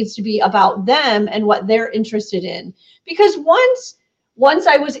where it needs to be about them and what they're interested in. Because once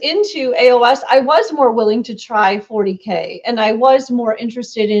I was into AOS, I was more willing to try 40K, and I was more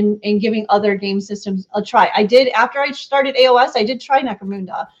interested in giving other game systems a try. I did, after I started AOS, I did try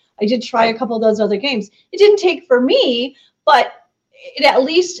Necromunda. I did try a couple of those other games. It didn't take for me, but at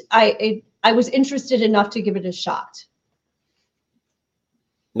least I was interested enough to give it a shot.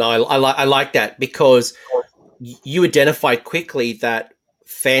 No, I like that, because you identified quickly that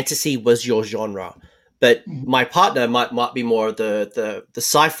fantasy was your genre, but my partner might be more of the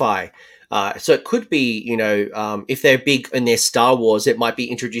sci-fi. So it could be, you know, if they're big in their Star Wars, it might be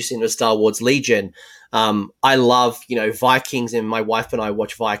introducing the Star Wars Legion. I love, you know, Vikings, and my wife and I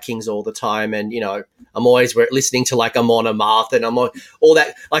watch Vikings all the time. And, you know, I'm always listening to like Amon Amarth, and I'm on all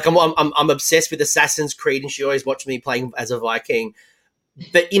that. Like I'm obsessed with Assassin's Creed, and she always watched me playing as a Viking.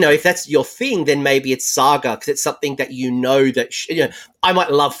 But, you know, if that's your thing, then maybe it's Saga, because it's something that you know that, you know, I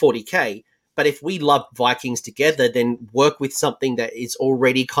might love 40K. But if we love Vikings together, then work with something that is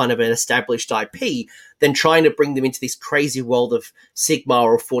already kind of an established IP, than trying to bring them into this crazy world of Sigmar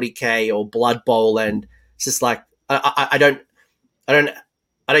or 40K or Blood Bowl. And it's just like, I don't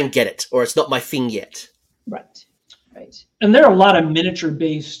get it, or it's not my thing yet. Right. And there are a lot of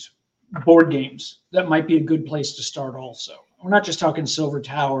miniature-based board games that might be a good place to start also. We're not just talking Silver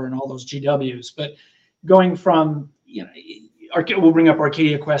Tower and all those GWs, but going from, you know, we'll bring up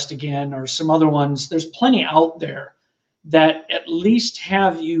Arcadia Quest again, or some other ones. There's plenty out there that at least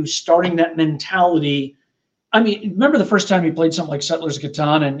have you starting that mentality. I mean, remember the first time you played something like Settlers of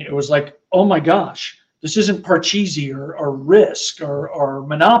Catan, and it was like, oh my gosh, this isn't Parcheesi or Risk or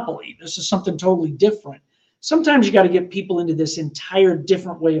Monopoly. This is something totally different. Sometimes you got to get people into this entire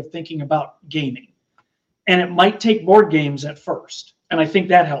different way of thinking about gaming. And it might take board games at first. And I think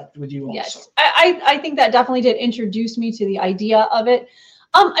that helped with you also. Yes, I think that definitely did introduce me to the idea of it.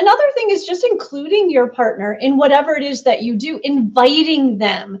 Another thing is just including your partner in whatever it is that you do, inviting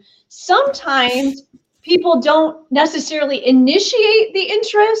them. Sometimes people don't necessarily initiate the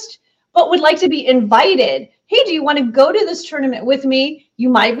interest, but would like to be invited. Hey, do you want to go to this tournament with me? You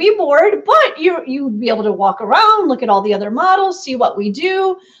might be bored, but you'd be able to walk around, look at all the other models, see what we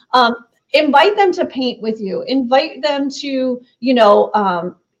do. Invite them to paint with you. Invite them to,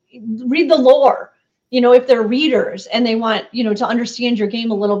 read the lore, if they're readers and they want, to understand your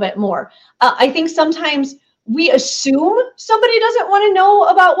game a little bit more. I think sometimes we assume somebody doesn't want to know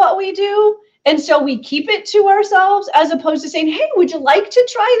about what we do. And so we keep it to ourselves as opposed to saying, hey, would you like to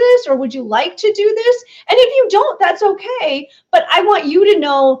try this? Or would you like to do this? And if you don't, that's okay. But I want you to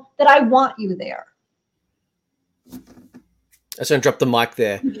know that I want you there. I was going to drop the mic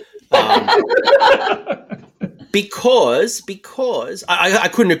there. Because I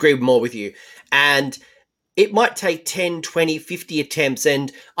couldn't agree more with you. And it might take 10, 20, 50 attempts.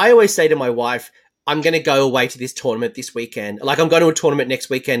 And I always say to my wife, I'm going to go away to this tournament this weekend. Like, I'm going to a tournament next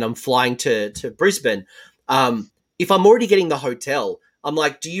weekend. I'm flying to Brisbane. If I'm already getting the hotel, I'm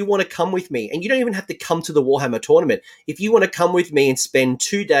like, do you want to come with me? And you don't even have to come to the Warhammer tournament. If you want to come with me and spend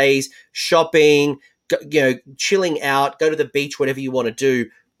 2 days shopping, chilling out, go to the beach, whatever you want to do,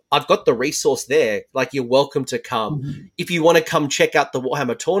 I've got the resource there. Like, you're welcome to come. Mm-hmm. If you want to come check out the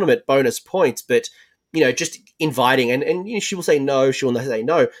Warhammer tournament, bonus points. But, just inviting. And she will say no. She will say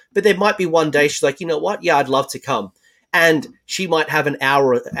no. But there might be one day she's like, you know what? Yeah, I'd love to come. And she might have an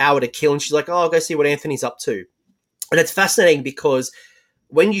hour to kill. And she's like, oh, I'll go see what Anthony's up to. And it's fascinating because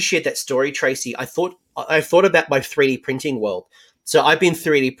when you shared that story, Tracy, I thought about my 3D printing world. So I've been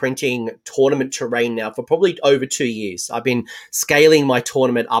 3D printing tournament terrain now for probably over 2 years. I've been scaling my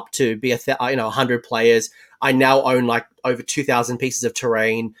tournament up to be 100 players. I now own like over 2,000 pieces of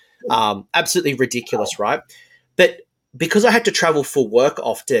terrain. Absolutely ridiculous, right? But because I had to travel for work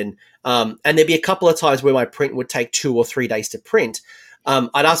often, and there'd be a couple of times where my print would take 2 or 3 days to print,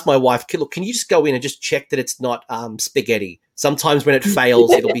 I'd ask my wife, look, can you just go in and just check that it's not spaghetti? Sometimes when it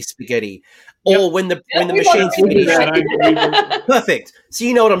fails, it'll be spaghetti. Or when the machine's finished. Perfect. So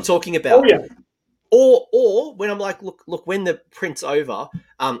you know what I'm talking about. Oh, yeah. Or when I'm like, look, when the print's over,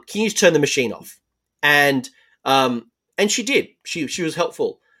 can you just turn the machine off? And she did. She was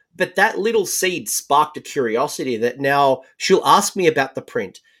helpful. But that little seed sparked a curiosity that now she'll ask me about the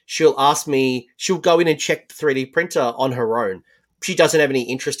print. She'll go in and check the 3D printer on her own. She doesn't have any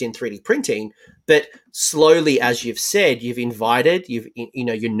interest in 3D printing, but slowly, as you've said, you've invited,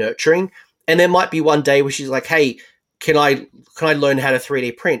 you're nurturing. And there might be one day where she's like, hey, can I learn how to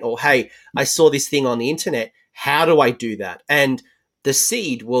 3D print? Or, hey, I saw this thing on the internet. How do I do that? And the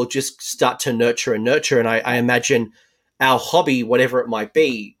seed will just start to nurture. And I imagine our hobby, whatever it might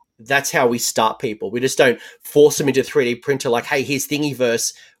be, that's how we start people. We just don't force them into 3D printer like, hey, here's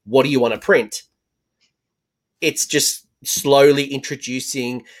Thingiverse. What do you want to print? It's just slowly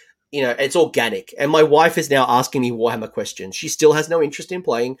introducing, it's organic. And my wife is now asking me Warhammer questions. She still has no interest in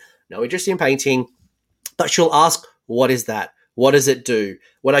playing, no interest in painting, but she'll ask, what is that? What does it do?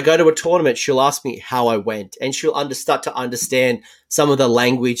 When I go to a tournament, she'll ask me how I went, and she'll start to understand some of the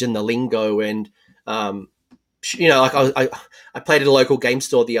language and the lingo. And, I played at a local game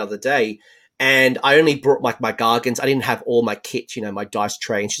store the other day, and I only brought like my Gargans. I didn't have all my kit, my dice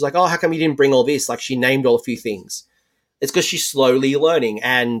tray. And she's like, oh, how come you didn't bring all this? Like, she named all a few things. It's because she's slowly learning.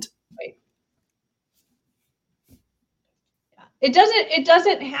 And it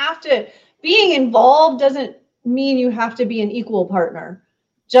doesn't have to, being involved doesn't mean you have to be an equal partner,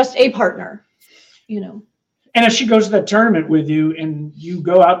 just a partner, And if she goes to that tournament with you and you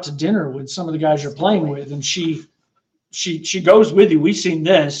go out to dinner with some of the guys you're playing with, and she goes with you, we've seen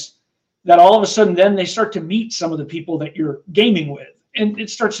this, that all of a sudden then they start to meet some of the people that you're gaming with, and it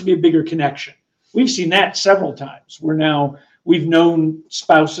starts to be a bigger connection. We've seen that several times where now we've known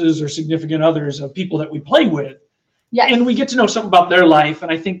spouses or significant others of people that we play with. Yeah. And we get to know something about their life,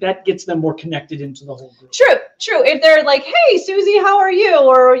 and I think that gets them more connected into the whole group. True. If they're like, hey, Susie, how are you?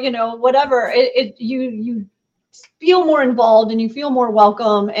 Or, whatever, you feel more involved and you feel more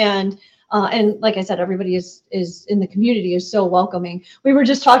welcome. And And like I said, everybody is in the community is so welcoming. We were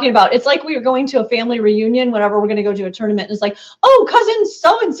just talking about, it's like we were going to a family reunion whenever we're going to go to a tournament. And it's like, oh, cousin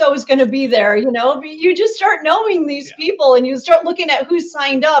so-and-so is going to be there. You know, you just start knowing these people, and you start looking at who's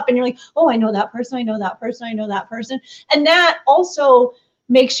signed up, and you're like, oh, I know that person. I know that person. I know that person. And that also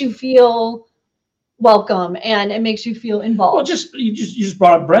makes you feel welcome, and it makes you feel involved. Well, you just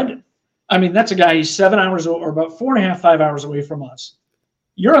brought up Brendan. I mean, that's a guy, he's 7 hours or about 4.5, 5 hours away from us.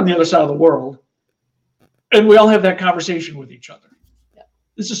 You're on the other side of the world, and we all have that conversation with each other. Yeah.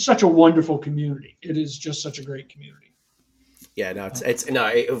 This is such a wonderful community. It is just such a great community. Yeah, no, it's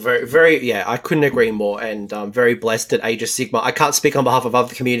very, very, yeah, I couldn't agree more. And I'm very blessed at Age of Sigma. I can't speak on behalf of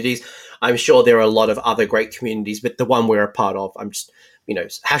other communities. I'm sure there are a lot of other great communities, but the one we're a part of, I'm just,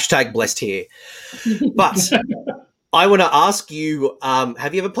 hashtag blessed here. But I want to ask you,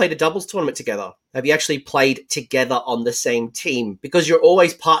 have you ever played a doubles tournament together? Have you actually played together on the same team? Because you're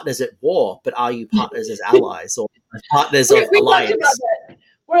always partners at war, but are you partners as allies or partners of alliance? Talked about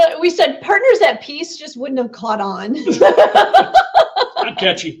that. We said partners at peace just wouldn't have caught on. Not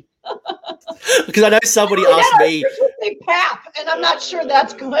catchy. Because I know somebody asked me. Pap, and I'm not sure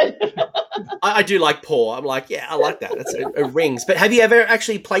that's good. I do like paw. I'm like, yeah, I like that. It rings. But have you ever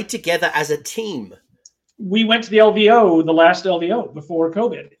actually played together as a team? We went to the LVO, the last LVO before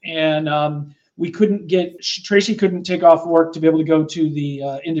COVID, and we couldn't Tracy couldn't take off work to be able to go to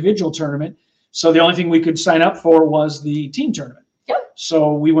the individual tournament. So the only thing we could sign up for was the team tournament. Yep.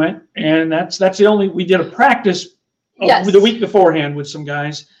 So we went, and that's the only, we did a practice the week beforehand with some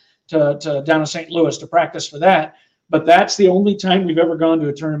guys to down in St. Louis to practice for that. But that's the only time we've ever gone to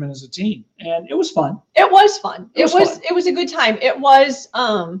a tournament as a team. And it was fun. It was fun. It was a good time. It was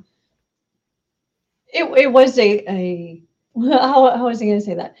it was a how was I going to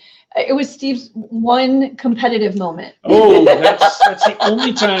say that? It was Steve's one competitive moment. Oh, that's the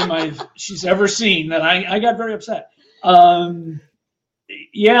only time she's ever seen that I got very upset.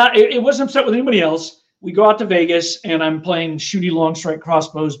 Yeah, it wasn't upset with anybody else. We go out to Vegas, and I'm playing shooty long strike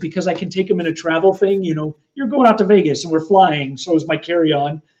crossbows because I can take them in a travel thing. You're going out to Vegas, and we're flying, so is my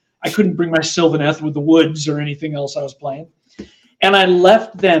carry-on. I couldn't bring my Sylvaneth with the woods or anything else I was playing. And I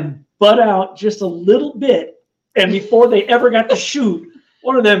left them butt out just a little bit, and before they ever got to shoot,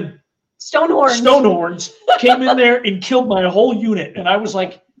 one of them Stonehorns came in there and killed my whole unit. And I was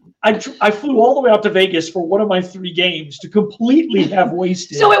like, I flew all the way out to Vegas for one of my 3 games to completely have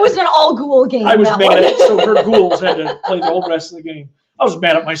wasted. So it was an all ghoul game. I was mad at so her ghouls had to play the whole rest of the game. I was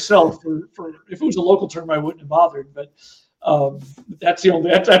mad at myself for if it was a local tournament, I wouldn't have bothered. But that's the only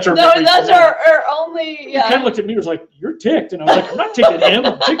that's our. No, that's our only. Yeah. He kind of looked at me and was like, "You're ticked," and I was like, "I'm not ticked at him.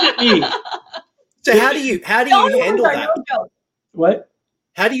 I'm ticked at me." So how do you handle that? What?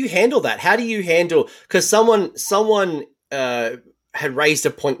 How do you handle that? How do you handle, because someone had raised a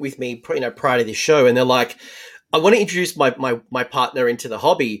point with me, prior to this show, and they're like, I want to introduce my partner into the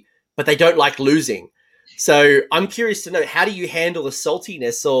hobby, but they don't like losing. So I'm curious to know, how do you handle the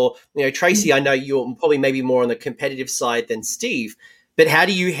saltiness? Or, Tracy, I know you're probably maybe more on the competitive side than Steve, but how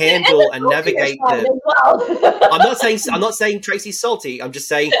do you handle and navigate the? I'm not saying Tracy's salty. I'm just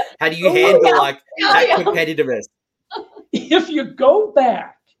saying, how do you handle that competitiveness? If you go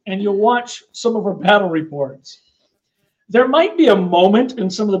back and you watch some of our battle reports, there might be a moment in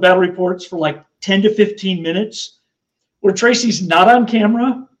some of the battle reports for like 10 to 15 minutes where Tracy's not on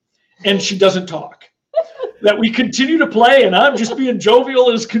camera and she doesn't talk. That we continue to play, and I'm just being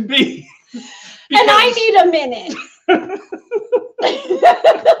jovial as can be. And I need a minute.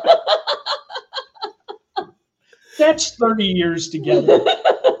 That's 30 years together.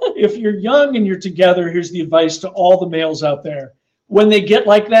 If you're young and you're together, here's the advice to all the males out there. When they get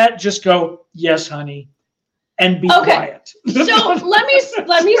like that, just go, "Yes, honey," and be quiet. So let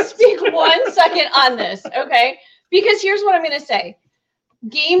me speak 1 second on this, okay? Because here's what I'm going to say.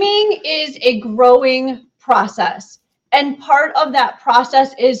 Gaming is a growing process, and part of that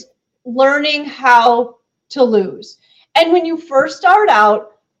process is learning how to lose. And when you first start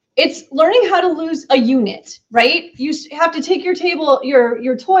out, it's learning how to lose a unit, right? You have to take your table,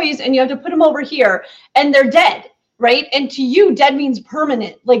 your toys, and you have to put them over here, and they're dead, right? And to you, dead means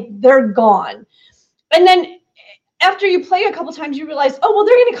permanent, like they're gone. And then after you play a couple times, you realize, oh, well,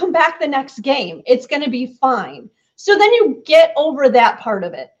 they're going to come back the next game. It's going to be fine. So then you get over that part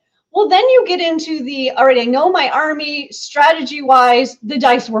of it. Well, then you get into all right, I know my army, strategy-wise, the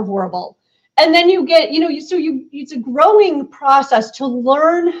dice were horrible. And then you get, it's a growing process to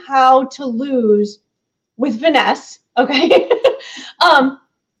learn how to lose with finesse, okay? And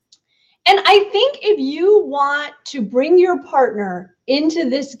I think if you want to bring your partner into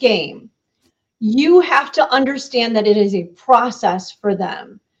this game, you have to understand that it is a process for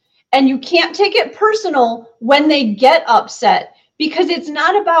them. And you can't take it personal when they get upset, because it's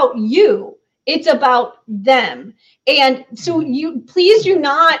not about you. It's about them. And so you please do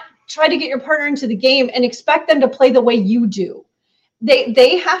not try to get your partner into the game and expect them to play the way you do.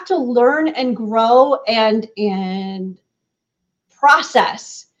 They have to learn and grow and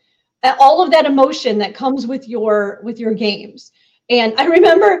process all of that emotion that comes with your games. And I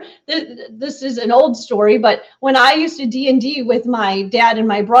remember this is an old story, but when I used to D&D with my dad and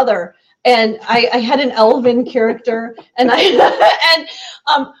my brother, and I had an elven character, and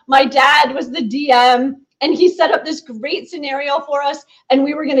my dad was the DM, and he set up this great scenario for us, and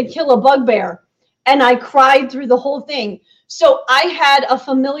we were going to kill a bugbear, and I cried through the whole thing. So I had a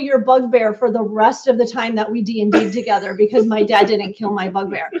familiar bugbear for the rest of the time that we D&D'd together, because my dad didn't kill my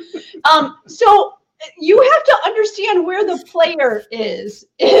bugbear. So you have to understand where the player is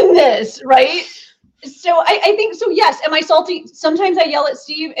in this, right? So I think so. Yes. Am I salty? Sometimes I yell at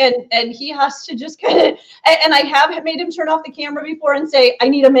Steve, and he has to just kind of, and I have made him turn off the camera before and say, I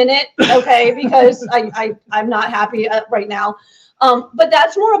need a minute. Okay. Because I'm not happy right now. But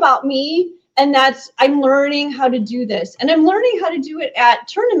that's more about me. And I'm learning how to do this, and I'm learning how to do it at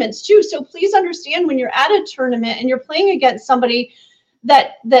tournaments too. So please understand, when you're at a tournament and you're playing against somebody,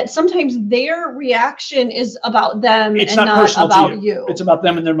 that sometimes their reaction is about them and not about you. It's about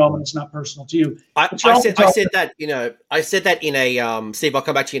them and their moment. It's not personal to you. I said that in a, Steve, I'll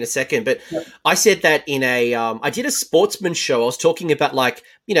come back to you in a second, but yep. I said that in a, I did a sportsman show. I was talking about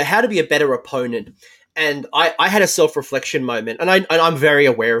how to be a better opponent. And I had a self-reflection moment, and I'm very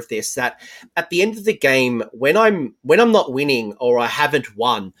aware of this, that at the end of the game, when I'm not winning or I haven't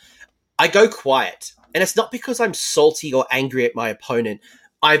won, I go quiet. And it's not because I'm salty or angry at my opponent.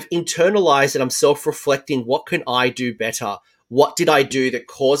 I've internalized and I'm self-reflecting. What can I do better? What did I do that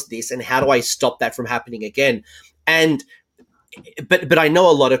caused this? And how do I stop that from happening again? But I know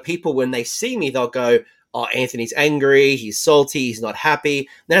a lot of people, when they see me, they'll go, oh, Anthony's angry, he's salty, he's not happy.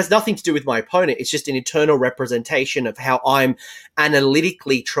 That has nothing to do with my opponent. It's just an internal representation of how I'm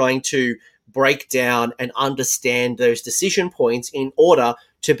analytically trying to break down and understand those decision points in order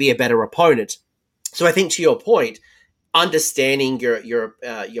to be a better opponent. So I think, to your point, understanding your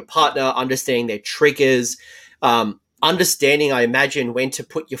partner, understanding their triggers, understanding, I imagine, when to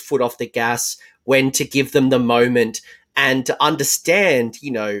put your foot off the gas, when to give them the moment, and to understand,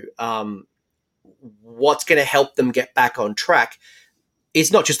 what's going to help them get back on track.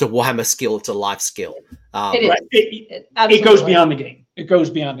 It's not just a Warhammer skill; it's a life skill. It goes beyond the game. It goes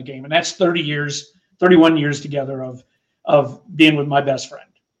beyond the game, and that's 31 years together of being with my best friend.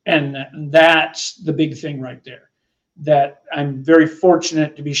 And that's the big thing right there, that I'm very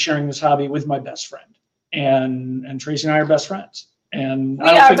fortunate to be sharing this hobby with my best friend, and Tracy and I are best friends. And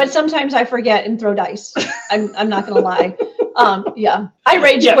but sometimes I forget and throw dice. I'm not going to lie. I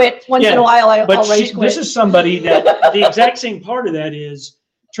rage quit once in a while. I'll rage quit. This is somebody that the exact same part of that is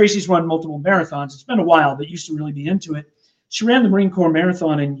Tracy's run multiple marathons. It's been a while, but used to really be into it. She ran the Marine Corps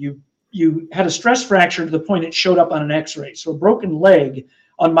Marathon, and you had a stress fracture to the point it showed up on an X-ray. So a broken leg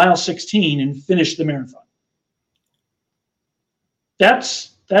on mile 16, and finished the marathon. That's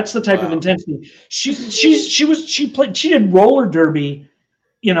the type of intensity. She did roller derby,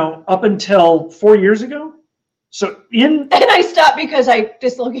 up until 4 years ago. And I stopped because I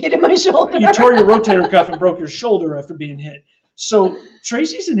dislocated my shoulder. You tore your rotator cuff and broke your shoulder after being hit. So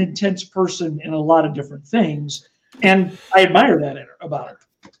Tracy's an intense person in a lot of different things, and I admire that about her.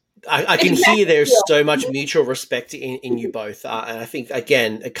 I can hear there's so much mutual respect in you both. And I think,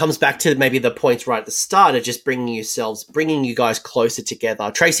 again, it comes back to maybe the points right at the start of just bringing you guys closer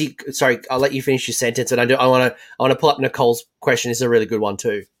together. Tracy, sorry, I'll let you finish your sentence. And I want to pull up Nicole's question. It's a really good one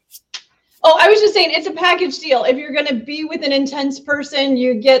too. Oh, I was just saying, it's a package deal. If you're going to be with an intense person,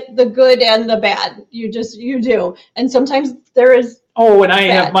 you get the good and the bad. You do. And sometimes there is. Oh, and I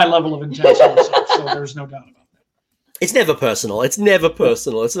have my level of intensity also, so there's no doubt about it. It's never personal.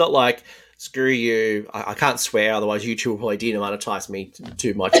 It's not like, screw you. I can't swear, otherwise YouTube will probably demonetize me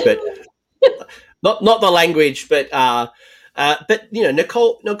too much. But not the language. But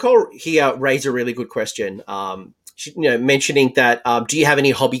Nicole here raised a really good question. She, mentioning that, do you have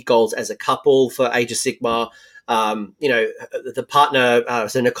any hobby goals as a couple for Age of Sigmar? The partner,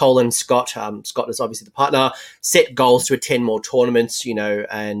 so Nicole and Scott, Scott is obviously the partner, set goals to attend more tournaments,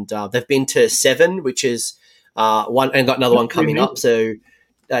 and they've been to 7, which is one, and got another one coming up. So,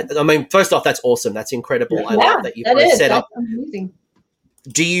 first off, that's awesome. That's incredible. I love that you both set up. Amazing.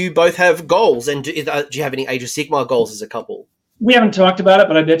 Do you both have goals, and do you have any Age of Sigmar goals as a couple? We haven't talked about it,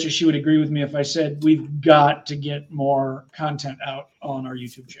 but I bet you she would agree with me if I said we've got to get more content out on our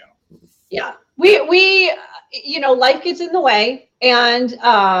YouTube channel. Yeah, we life gets in the way, and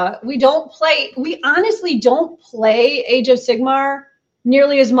we honestly don't play Age of Sigmar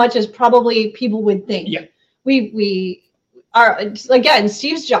nearly as much as probably people would think. Yeah. We are, again,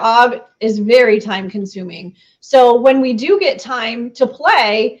 Steve's job is very time consuming. So when we do get time to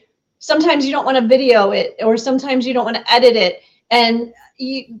play, sometimes you don't want to video it, or sometimes you don't want to edit it, and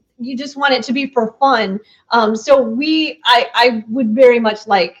you just want it to be for fun. So I would very much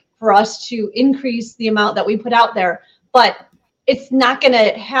like for us to increase the amount that we put out there, but it's not going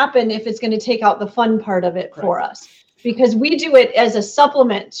to happen if it's going to take out the fun part of it for us, because we do it as a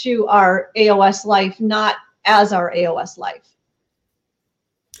supplement to our AOS life, not as our AOS life.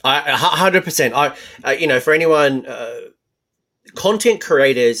 100%. For anyone, content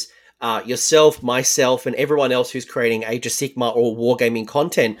creators, yourself, myself, and everyone else who's creating Age of Sigmar or Wargaming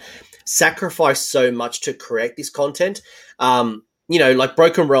content, sacrifice so much to create this content. Like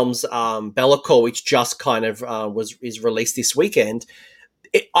Broken Realms Be'lakor, which just kind of is released this weekend.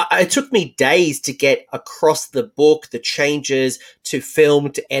 It took me days to get across the book, the changes, to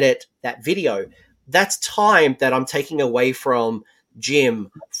film, to edit that video. That's time that I'm taking away from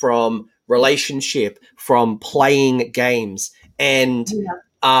gym, from relationship, from playing games. And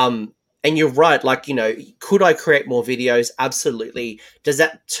you're right. Like, could I create more videos? Absolutely. Does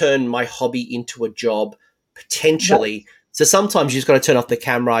that turn my hobby into a job? Potentially. Yep. So sometimes you just got to turn off the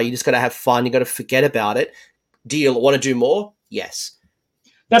camera. You just got to have fun. You got to forget about it. Do you want to do more? Yes.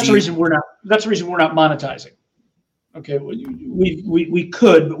 That's the reason we're not monetizing. Okay, we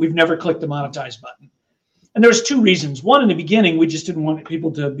could, but we've never clicked the monetize button. And there's two reasons. One, in the beginning, we just didn't want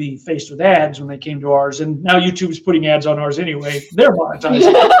people to be faced with ads when they came to ours. And now YouTube's putting ads on ours anyway. They're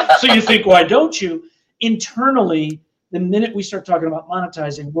monetizing. So you think, why don't you? Internally, the minute we start talking about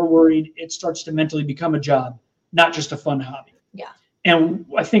monetizing, we're worried it starts to mentally become a job, not just a fun hobby. Yeah. And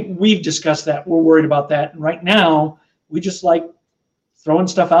I think we've discussed that. We're worried about that. And right now, we just like throwing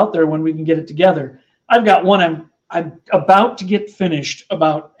stuff out there when we can get it together. I've got one I'm about to get finished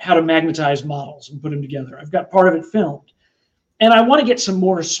about how to magnetize models and put them together. I've got part of it filmed. And I want to get some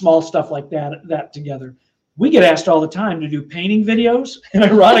more small stuff like that together. We get asked all the time to do painting videos. And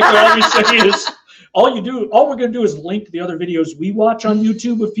ironically, all we say is, all we're going to do is link the other videos we watch on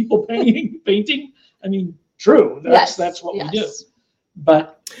YouTube of people painting. I mean, true. That's what we do.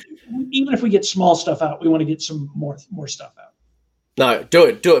 But even if we get small stuff out, we want to get some more stuff out. No, do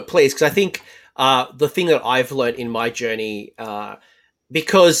it, please. Because I think the thing that I've learned in my journey,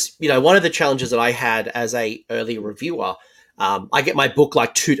 because, one of the challenges that I had as a early reviewer, I get my book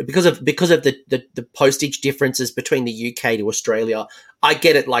because of the postage differences between the UK to Australia, I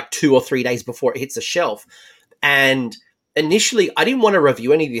get it like 2 or 3 days before it hits the shelf. And initially I didn't want to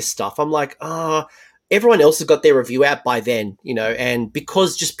review any of this stuff. I'm like, everyone else has got their review out by then, and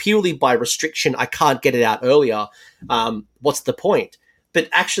because just purely by restriction, I can't get it out earlier. What's the point? But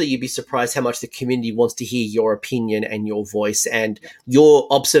actually, you'd be surprised how much the community wants to hear your opinion and your voice and your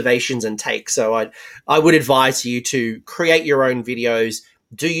observations and takes. So I would advise you to create your own videos,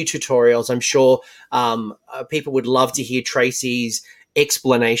 do your tutorials. I'm sure people would love to hear Tracy's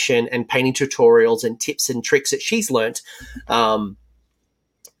explanation and painting tutorials and tips and tricks that she's learnt. And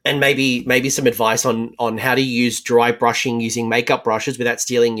maybe some advice on how to use dry brushing using makeup brushes without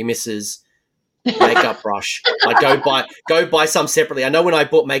stealing your missus' makeup brush. Like go buy some separately. I know when I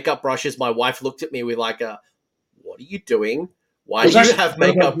bought makeup brushes, my wife looked at me with like what are you doing? Why do you have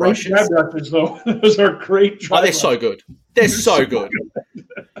makeup brushes? Brushes, though. Those are great. They're so good. They're so good.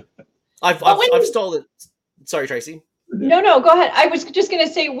 I've stolen. Sorry, Tracy. No, go ahead. I was just going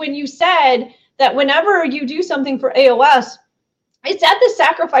to say, when you said that whenever you do something for AOS, it's at the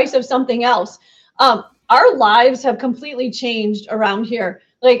sacrifice of something else. Our lives have completely changed around here.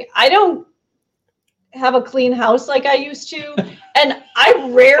 Like, I don't have a clean house like I used to, and I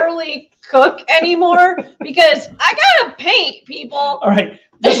rarely cook anymore because I gotta paint, people. All right.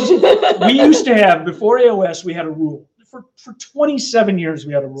 We used to have, before AOS, we had a rule. For 27 years,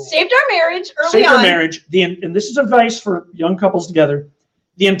 we had a rule. Saved our marriage early on. Saved our marriage. And this is advice for young couples together.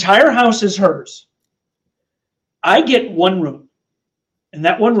 The entire house is hers. I get one room. And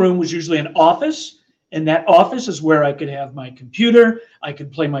that one room was usually an office. And that office is where I could have my computer. I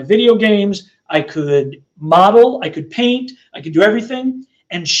could play my video games. I could model. I could paint. I could do everything.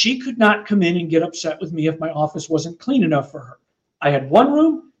 And she could not come in and get upset with me if my office wasn't clean enough for her. I had one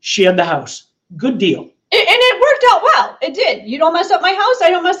room. She had the house. Good deal. And it worked out well. It did. You don't mess up my house. I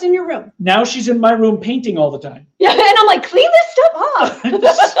don't mess in your room. Now she's in my room painting all the time. Yeah, and I'm like, clean this stuff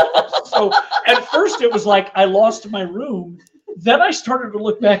up. So at first it was like I lost my room. then I started to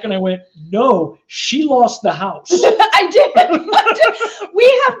look back and I went, no, she lost the house. I did.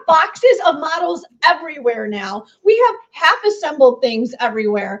 We have boxes of models everywhere now. We have half-assembled things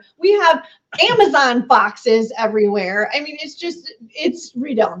everywhere. We have Amazon boxes everywhere. I mean, it's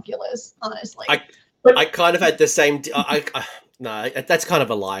ridiculous, honestly. I kind of had the same. No, that's kind of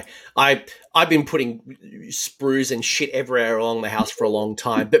a lie. I've been putting sprues and shit everywhere along the house for a long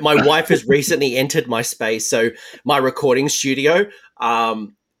time. But my wife has recently entered my space, so my recording studio.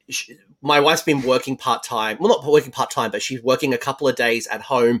 My wife's been working part-time. Well, not working part-time, but she's working a couple of days at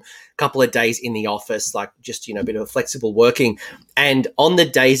home, a couple of days in the office, like just, a bit of flexible working. And on the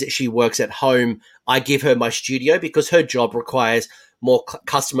days that she works at home, I give her my studio because her job requires more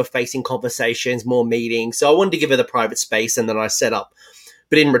customer-facing conversations, more meetings. So I wanted to give her the private space, and then I set up.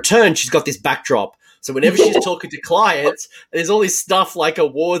 But in return, she's got this backdrop. So whenever she's talking to clients, there's all this stuff like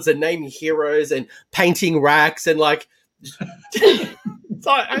awards and naming heroes and painting racks and like...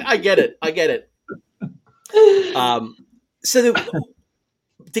 So I get it. So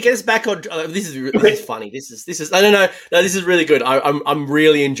to get us back on, this is funny. This is I don't know. No, this is really good. I'm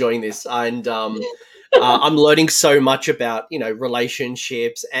really enjoying this, and I'm learning so much about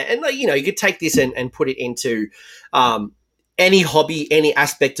relationships, and you could take this and put it into any hobby, any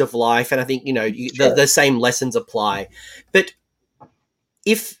aspect of life, and I think the same lessons apply. But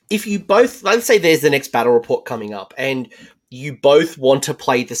if you both, let's say there's the next battle report coming up, and you both want to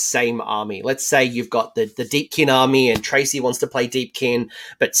play the same army. Let's say you've got the Deepkin army and Tracy wants to play Deepkin,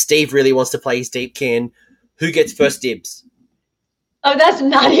 but Steve really wants to play his Deepkin. Who gets first dibs? Oh, that's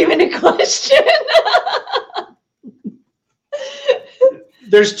not even a question.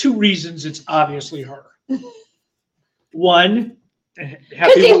 There's two reasons it's obviously her. One,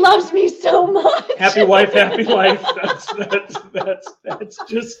 because he loves me so much. Happy wife, happy life. That's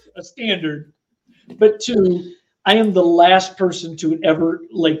just a standard. But two, I am the last person to ever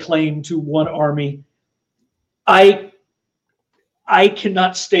lay claim to one army. I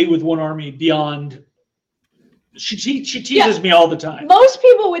cannot stay with one army beyond. She teases me all the time. Most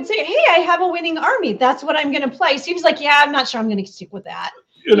people would say, "Hey, I have a winning army. That's what I'm going to play." Steve's like, "Yeah, I'm not sure I'm going to stick with that.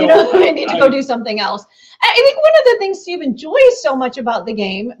 I need to go do something else." I think one of the things Steve enjoys so much about the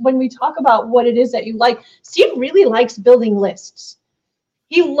game, when we talk about what it is that you like, Steve really likes building lists.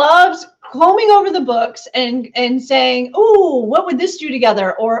 He loves combing over the books and saying, "Oh, what would this do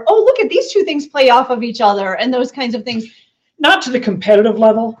together?" Or, "Oh, look at these two things play off of each other," and those kinds of things. Not to the competitive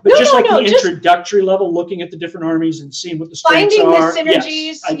level, but the introductory level, looking at the different armies and seeing what the strengths are. Finding the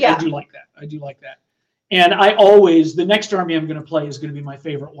synergies. Yes, I do like that. I do like that. And the next army I'm going to play is going to be my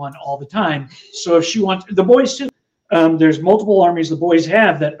favorite one all the time. So if she wants, the boys too, there's multiple armies the boys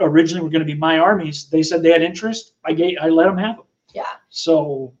have that originally were going to be my armies. They said they had interest. I let them have them. Yeah.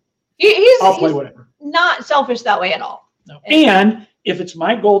 So I'll play whatever. Not selfish that way at all. No. And if it's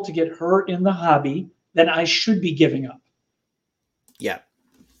my goal to get her in the hobby, then I should be giving up. Yeah.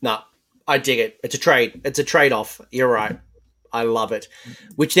 No, I dig it. It's a trade. It's a trade-off. You're right. I love it.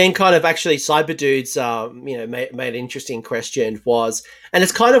 Which then kind of actually Cyber Dudes, made an interesting question was, and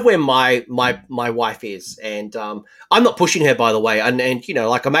it's kind of where my wife is, and I'm not pushing her, by the way, and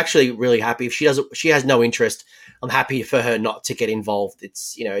I'm actually really happy if she has no interest. I'm happy for her not to get involved.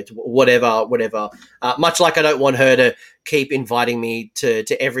 It's it's whatever. Much like I don't want her to keep inviting me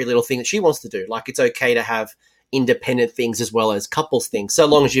to every little thing that she wants to do. Like it's okay to have independent things as well as couples things, so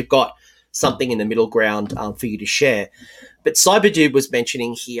long as you've got something in the middle ground for you to share. But Cyberdude was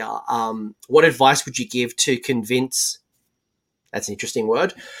mentioning here, what advice would you give to convince, that's an interesting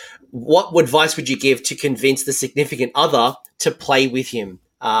word, what advice would you give to convince the significant other to play with him?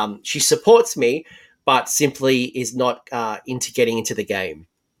 She supports me, but simply is not into getting into the game.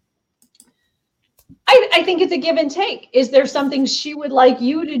 I think it's a give and take. Is there something she would like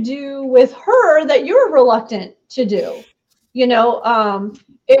you to do with her that you're reluctant to do?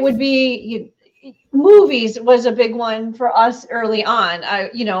 It would be movies was a big one for us early on.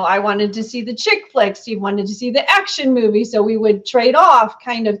 I wanted to see the chick flicks. Steve wanted to see the action movie, so we would trade off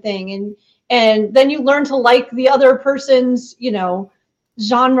kind of thing. And then you learn to like the other person's,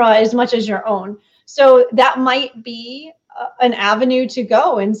 genre as much as your own. So that might be an avenue to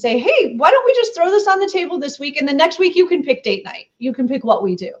go and say, "Hey, why don't we just throw this on the table this week, and the next week you can pick date night. You can pick what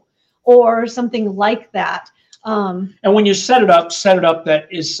we do," or something like that. And when you set it up that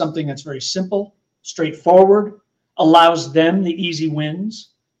is something that's very simple, straightforward, allows them the easy wins.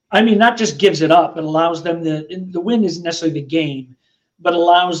 I mean, not just gives it up, it allows them the win isn't necessarily the game, but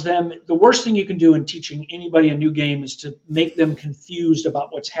allows them, the worst thing you can do in teaching anybody a new game is to make them confused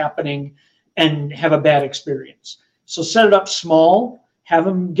about what's happening and have a bad experience. So set it up small, have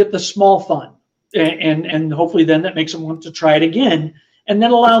them get the small fun. and hopefully then that makes them want to try it again, and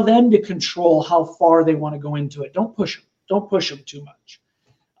then allow them to control how far they want to go into it. Don't push them. Don't push them too much.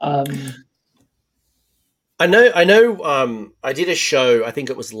 I know. I did a show. I think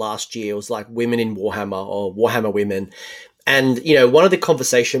it was last year. It was like Women in Warhammer or Warhammer Women, and one of the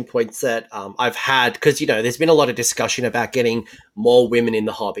conversation points that I've had, because there's been a lot of discussion about getting more women in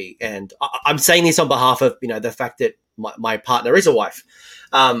the hobby, and I'm saying this on behalf of the fact that my partner is a wife,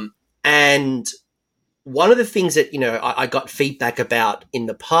 and one of the things that I got feedback about in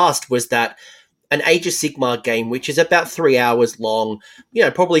the past was that an Age of Sigmar game, which is about 3 hours long,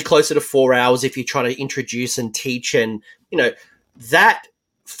 probably closer to 4 hours if you try to introduce and teach, and that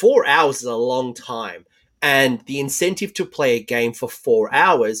 4 hours is a long time, and the incentive to play a game for 4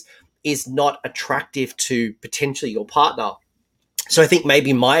 hours is not attractive to potentially your partner. So I think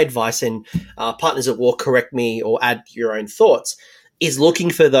maybe my advice, and Partners at War, correct me or add your own thoughts, is looking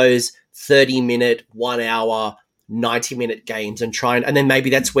for those 30-minute, 1 hour, 90-minute games and and then maybe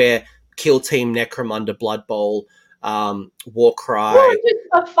that's where Kill Team, Necromunda, Blood Bowl, Warcry. Or just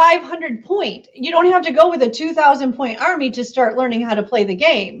a 500 point. You don't have to go with a 2,000 point army to start learning how to play the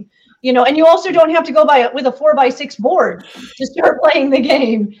game. And you also don't have to go with a 4x6 board to start playing the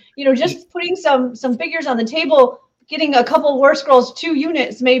game. Just putting some figures on the table, getting a couple War Scrolls, 2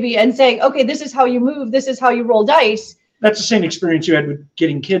 units maybe, and saying, okay, this is how you move, this is how you roll dice. That's the same experience you had with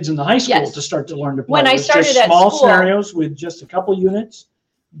getting kids in the high school to start to learn to play. When I started just at small school, scenarios with just a couple units,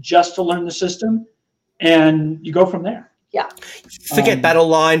 just to learn the system, and you go from there. Yeah. Forget battle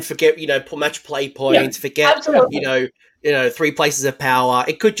line, forget match play points, forget absolutely. 3 places of power.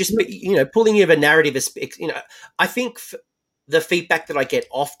 It could just be pulling of a narrative. I think the feedback that I get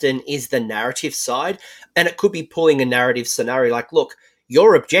often is the narrative side, and it could be pulling a narrative scenario like, look,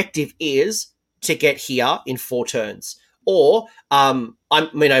 your objective is to get here in 4 turns, or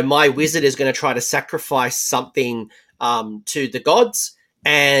my wizard is going to try to sacrifice something to the gods.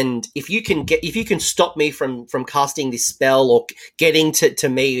 And if you can stop me from casting this spell or getting to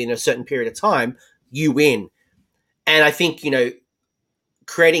me in a certain period of time, you win. And I think,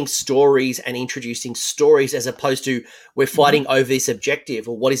 creating stories and introducing stories as opposed to we're fighting over this objective,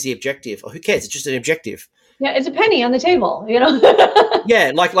 or what is the objective, or who cares? It's just an objective. Yeah, it's a penny on the table,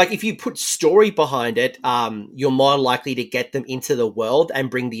 Yeah, like if you put story behind it, you're more likely to get them into the world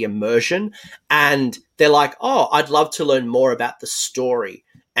and bring the immersion. And they're like, oh, I'd love to learn more about the story.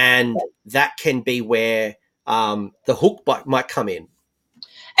 And that can be where the hook might come in.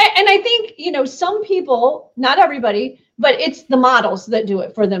 And I think, some people, not everybody, but it's the models that do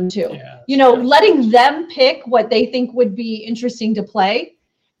it for them too. Yeah, letting them pick what they think would be interesting to play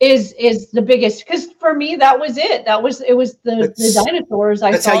is the biggest, because for me that was it. It was the dinosaurs.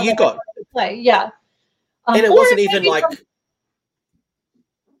 That's how you got to play. Yeah, and it wasn't even like.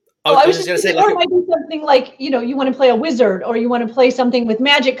 I was just going to say, or it might be something like you want to play a wizard, or you want to play something with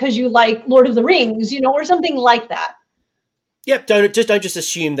magic because you like Lord of the Rings, or something like that. Yep. Don't just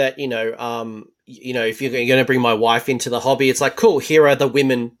assume that if you're going to bring my wife into the hobby, it's like, cool. Here are the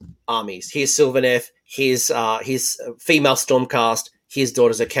women armies. Here's Sylvaneth. Here's female Stormcast. Here's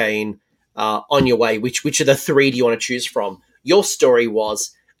Daughters of Cain. On your way. Which of the 3 do you want to choose from? Your story was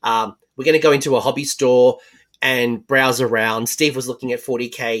we're going to go into a hobby store and browse around. Steve was looking at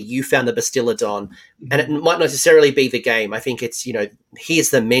 40K. You found the Bastiladon, and it might not necessarily be the game. I think it's here's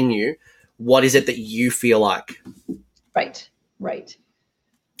the menu. What is it that you feel like? Right.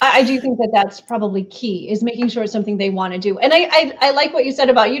 I do think that that's probably key, is making sure it's something they want to do. And I like what you said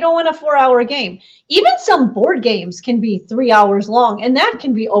about you don't want a 4-hour game. Even some board games can be 3 hours long, and that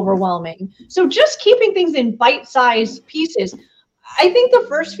can be overwhelming. So just keeping things in bite-sized pieces. I think the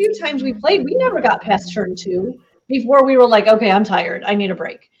first few times we played, we never got past turn 2 before we were like, okay, I'm tired. I need a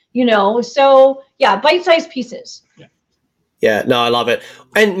break. So yeah, bite-sized pieces. Yeah, no, I love it.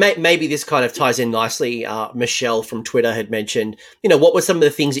 And maybe this kind of ties in nicely. Michelle from Twitter had mentioned, what were some of the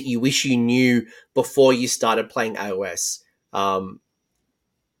things that you wish you knew before you started playing AOS? I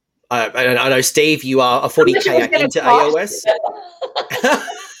know, Steve, you are a 40K into AOS.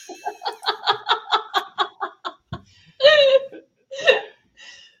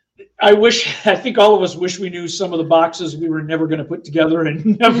 I think all of us wish we knew some of the boxes we were never going to put together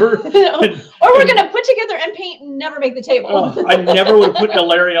and never. Or we're going to put together and paint and never make the table. I never would have put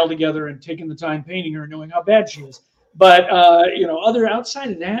Galariel together and taken the time painting her, knowing how bad she is. But, other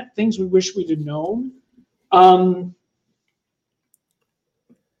outside of that, things we wish we'd have known. I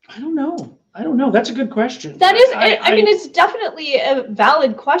don't know. That's a good question. That is, I mean, it's definitely a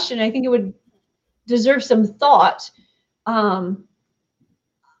valid question. I think it would deserve some thought.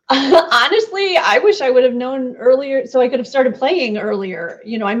 Honestly, I wish I would have known earlier so I could have started playing earlier.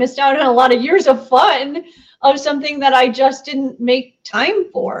 You know, I missed out on a lot of years of fun of something that I just didn't make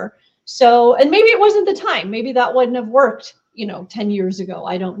time for. So, and maybe it wasn't the time. Maybe that wouldn't have worked, 10 years ago.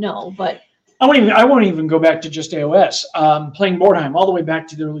 I don't know, but I won't even go back to just AOS. Playing Mordheim all the way back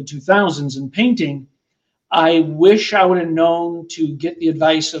to the early 2000s and painting, I wish I would have known to get the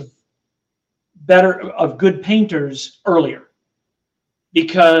advice of good painters earlier,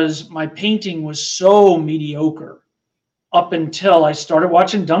 because my painting was so mediocre up until I started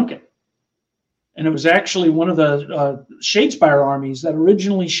watching Duncan. And it was actually one of the Shadespire armies, that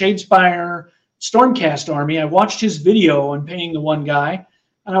originally Shadespire Stormcast army. I watched his video on painting the one guy,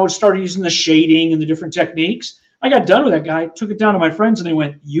 and I would start using the shading and the different techniques. I got done with that guy, took it down to my friends, and they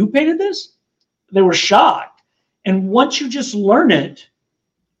went, "You painted this?" They were shocked. And once you just learn it,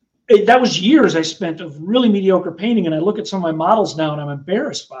 that was years I spent of really mediocre painting, and I look at some of my models now and I'm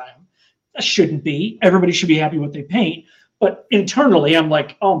embarrassed by them. That shouldn't be. Everybody should be happy with what they paint. But internally, I'm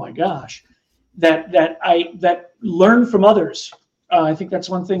like, oh my gosh, that learn from others. I think that's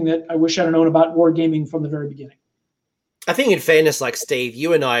one thing that I wish I'd have known about wargaming from the very beginning. I think in fairness, like Steve,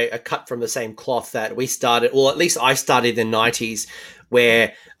 you and I are cut from the same cloth, that we started, or at least I started in the 90s,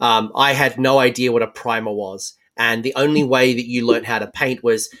 where I had no idea what a primer was. And the only way that you learned how to paint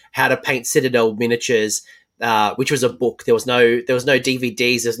was how to paint Citadel miniatures, which was a book. There was no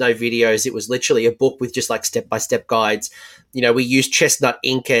DVDs, there's no videos. It was literally a book with just like step-by-step guides. We used chestnut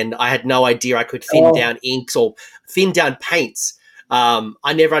ink, and I had no idea I could thin down inks or thin down paints.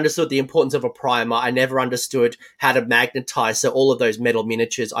 I never understood the importance of a primer. I never understood how to magnetize. So all of those metal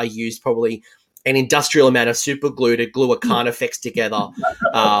miniatures, I used probably an industrial amount of super glue to glue a Carnifex together.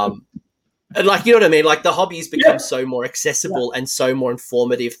 And like, you know what I mean? Like, the hobby's become so more accessible and so more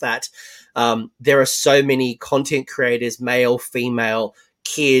informative that there are so many content creators, male, female,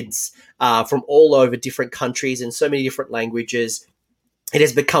 kids, from all over different countries and so many different languages. It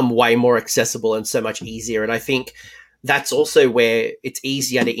has become way more accessible and so much easier. And I think that's also where it's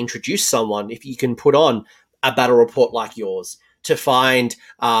easier to introduce someone if you can put on a battle report like yours, to find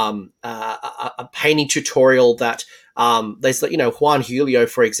a painting tutorial that there's, Juan Julio,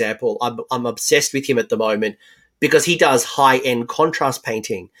 for example. I'm obsessed with him at the moment because he does high-end contrast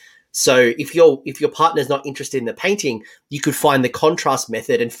painting. So if your partner's not interested in the painting, you could find the contrast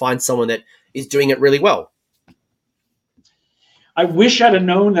method and find someone that is doing it really well. I wish I'd have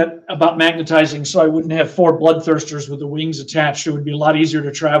known that about magnetizing, so I wouldn't have 4 bloodthirsters with the wings attached. It would be a lot easier to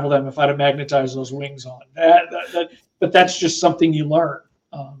travel them if I'd have magnetized those wings on. But that's just something you learn.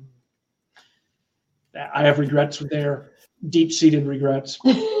 I have regrets there, deep-seated regrets.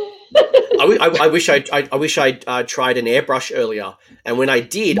 I wish I tried an airbrush earlier, and when I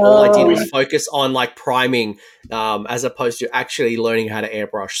did, all I did was focus on like priming, as opposed to actually learning how to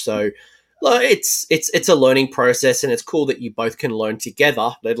airbrush. So it's a learning process, and it's cool that you both can learn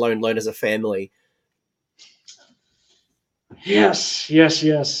together, let alone learn as a family. Yes.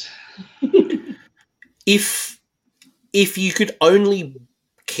 If you could only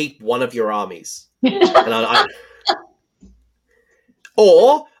keep one of your armies, and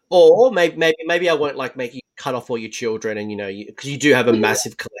or maybe I won't like make you cut off all your children, and because you do have a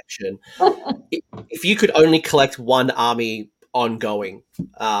massive collection. If you could only collect one army ongoing,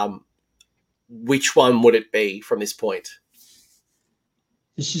 which one would it be from this point?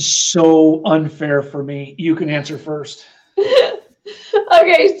 This is so unfair for me. You can answer first.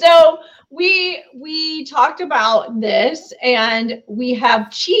 Okay, so we talked about this, and we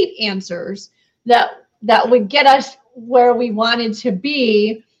have cheat answers that would get us where we wanted to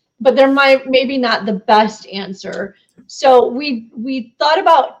be, but they're maybe not the best answer. So we thought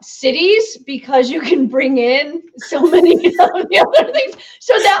about cities, because you can bring in so many of the other things.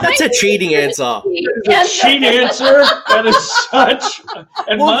 So that's a cheating answer. Cheat answer. That is such.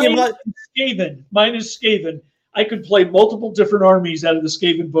 And mine is Skaven. I could play multiple different armies out of the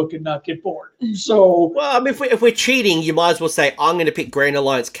Skaven book and not get bored. So, well, I mean, if we're cheating, you might as well say, I'm going to pick Grand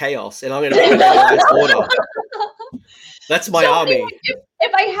Alliance Chaos, and I'm going to pick Grand Alliance Order. That's my army.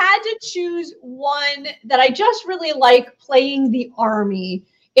 If I had to choose one that I just really like playing the army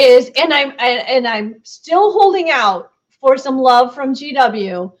and I'm still holding out for some love from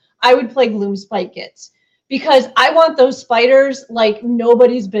GW, I would play Gloom Spikets, because I want those spiders like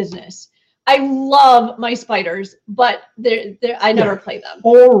nobody's business. I love my spiders, but I never play them.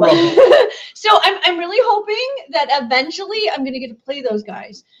 So I'm really hoping that eventually I'm going to get to play those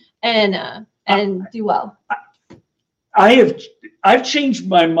guys and do well. I've changed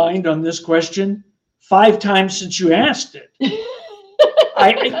my mind on this question 5 times since you asked it.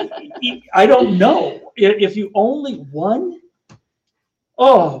 I don't know if you only won.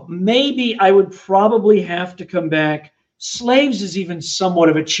 Oh, maybe I would probably have to come back. Slaves is even somewhat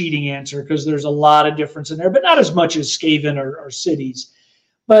of a cheating answer because there's a lot of difference in there, but not as much as Skaven or cities.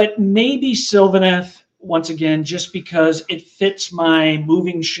 But maybe Sylvaneth, once again, just because it fits my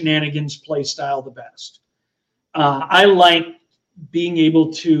moving shenanigans play style the best. I like being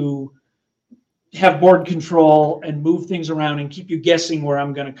able to have board control and move things around and keep you guessing where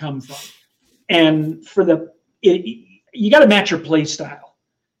I'm going to come from. And for you got to match your play style.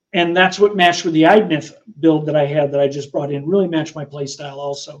 And that's what matched with the Idneth build that I had that I just brought in, really matched my play style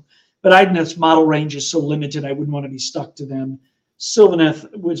also. But Idneth's model range is so limited, I wouldn't want to be stuck to them.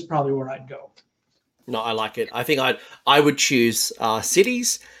 Sylvaneth was probably where I'd go. No, I like it. I think I would choose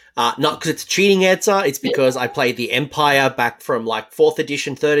cities. Not because it's a cheating answer. It's because I played the Empire back from like 4th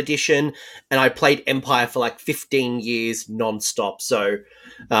edition, 3rd edition, and I played Empire for like 15 years nonstop. So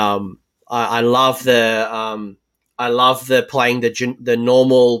I love the playing the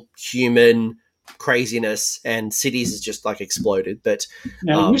normal human craziness, and cities is just like exploded. But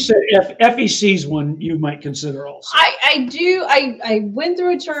now you said FEC's one you might consider also. I do. I went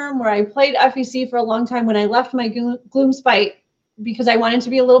through a term where I played FEC for a long time when I left my Gloomspite because I wanted to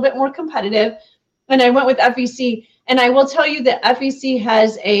be a little bit more competitive, and I went with FEC. And I will tell you that FEC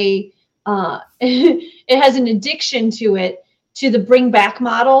has it has an addiction to it, to the bring back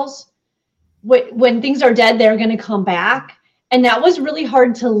models. When things are dead, they're going to come back. And that was really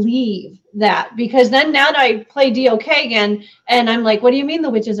hard to leave that, because then now that I play DOK again, and I'm like, what do you mean the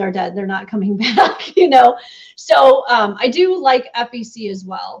witches are dead? They're not coming back, you know? So I do like FEC as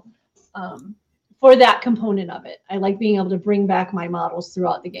well for that component of it. I like being able to bring back my models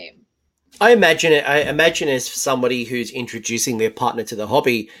throughout the game. I imagine as somebody who's introducing their partner to the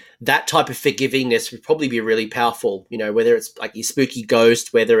hobby, that type of forgivingness would probably be really powerful. You know, whether it's like your spooky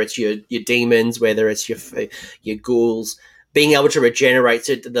ghost, whether it's your demons, whether it's your ghouls, being able to regenerate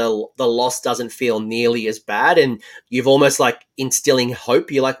so the loss doesn't feel nearly as bad, and you've almost like instilling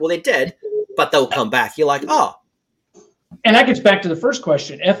hope. You're like, well, they're dead, but they'll come back. You're like, oh. And that gets back to the first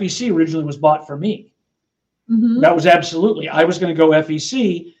question. FEC originally was bought for me. Mm-hmm. That was absolutely. I was going to go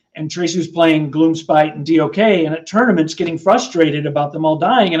FEC. And Tracy was playing Gloomspite and DOK, and at tournaments getting frustrated about them all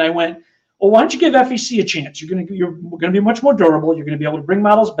dying. And I went, well, why don't you give FEC a chance? You're going to be much more durable. You're going to be able to bring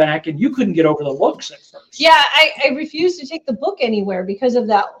models back, and you couldn't get over the looks at first. Yeah, I refused to take the book anywhere because of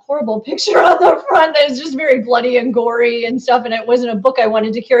that horrible picture on the front that was just very bloody and gory and stuff, and it wasn't a book I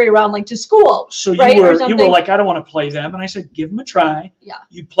wanted to carry around like to school. So right, you were like, I don't want to play them, and I said, give them a try. Yeah.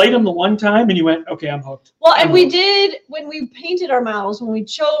 You played them the one time, and you went, okay, I'm hooked. Well, and we did, when we painted our models, when we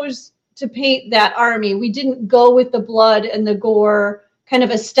chose to paint that army, we didn't go with the blood and the gore kind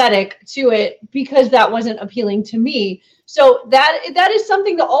of aesthetic to it because that wasn't appealing to me. So that is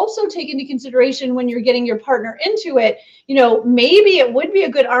something to also take into consideration when you're getting your partner into it. You know, maybe it would be a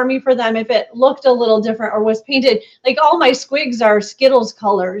good army for them if it looked a little different or was painted. Like all my squigs are Skittles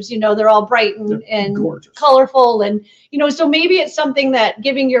colors, you know, they're all bright and colorful. And, you know, so maybe it's something that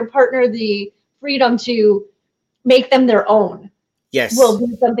giving your partner the freedom to make them their own. Yes. Will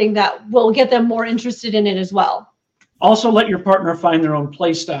be something that will get them more interested in it as well. Also, let your partner find their own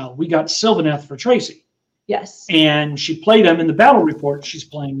play style. We got Sylvaneth for Tracy. Yes. And she played them in the battle report. She's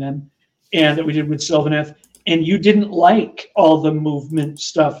playing them, and that we did with Sylvaneth. And you didn't like all the movement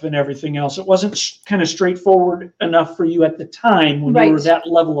stuff and everything else. It wasn't kind of straightforward enough for you at the time when you were that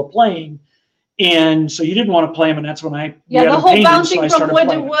level of playing. And so you didn't want to play them, and that's when the whole bouncing from wood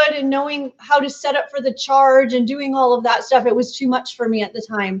to wood and knowing how to set up for the charge and doing all of that stuff, it was too much for me at the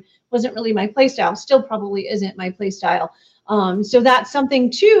time. Wasn't really my play style. Still probably isn't my play style. So that's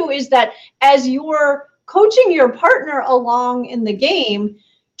something too, is that as you're coaching your partner along in the game,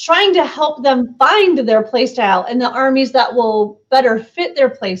 trying to help them find their play style and the armies that will better fit their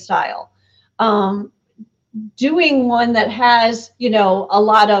play style. Doing one that has, you know, a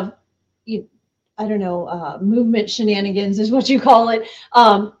lot of, I don't know, movement shenanigans is what you call it.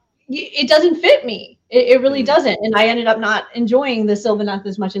 It doesn't fit me. It really doesn't. And I ended up not enjoying the Sylvaneth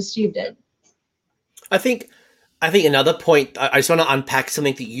as much as Steve did. I think another point, I just want to unpack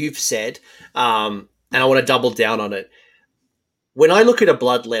something that you've said, and I want to double down on it. When I look at a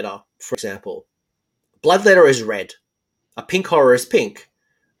blood letter, for example, blood letter is red. A pink horror is pink.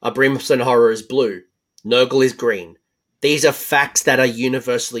 A brimstone horror is blue. Nurgle is green. These are facts that are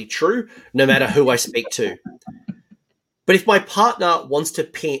universally true, no matter who I speak to. But if my partner wants to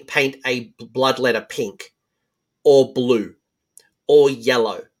paint a blood letter pink or blue or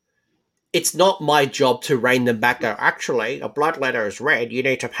yellow, it's not my job to rein them back. Go, actually, a blood letter is red. You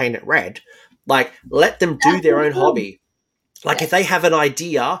need to paint it red. Like, let them do their own hobby. Like, if they have an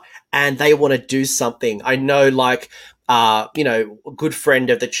idea and they want to do something, I know, like, a good friend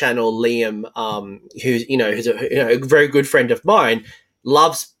of the channel, Liam, who's a very good friend of mine,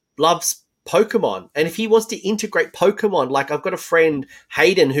 loves Pokemon. And if he wants to integrate Pokemon, like I've got a friend,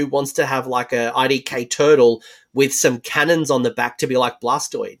 Hayden, who wants to have like a IDK turtle with some cannons on the back to be like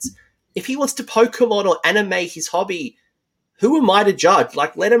Blastoids. If he wants to Pokemon or animate his hobby, who am I to judge?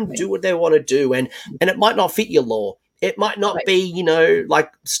 Like, let them do what they want to do. And it might not fit your lore. It might not be,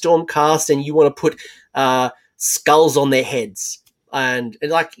 like Stormcast and you want to put skulls on their heads. And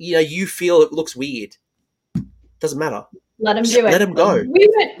like, you feel it looks weird. Doesn't matter. Let them do it. Let them go. We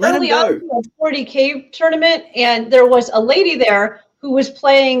went early on to a 40K tournament, and there was a lady there who was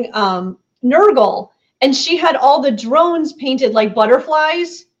playing Nurgle, and she had all the drones painted like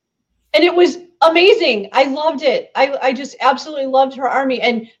butterflies, and it was amazing. I loved it. I just absolutely loved her army.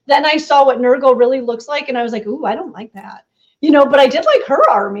 And then I saw what Nurgle really looks like, and I was like, ooh, I don't like that. But I did like her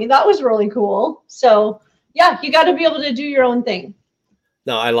army. That was really cool. So, yeah, you got to be able to do your own thing.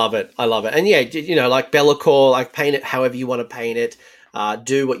 No, I love it. And yeah, like Bellacore, like paint it however you want to paint it.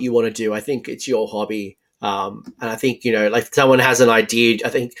 Do what you want to do. I think it's your hobby. And I think, like if someone has an idea, I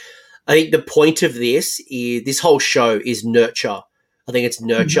think the point of this whole show is nurture. I think it's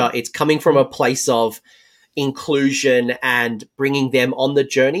nurture. Mm-hmm. It's coming from a place of inclusion and bringing them on the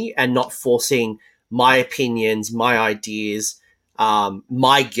journey and not forcing my opinions, my ideas,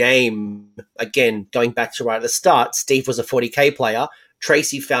 my game. Again, going back to right at the start, Steve was a 40K player.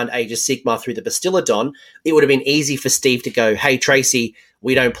 Tracy found Age of Sigmar through the Bastiladon. It would have been easy for Steve to go, hey, Tracy,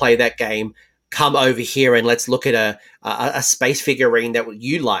 we don't play that game. Come over here and let's look at a space figurine that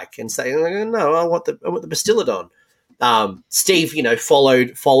you like, and say, no, I want the Bastiladon. Steve,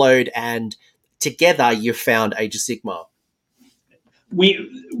 followed, and together you found Age of Sigmar.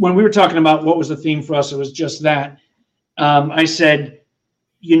 When we were talking about what was the theme for us, it was just that. I said,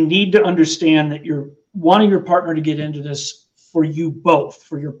 you need to understand that you're wanting your partner to get into this for you both,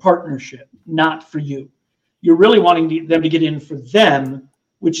 for your partnership, not for you. You're really wanting them to get in for them,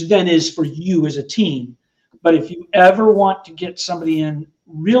 which then is for you as a team. But if you ever want to get somebody in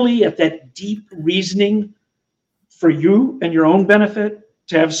really at that deep reasoning for you and your own benefit,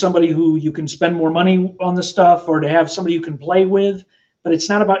 to have somebody who you can spend more money on the stuff, or to have somebody you can play with, but it's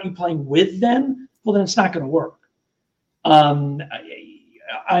not about you playing with them, well, then it's not going to work. I'm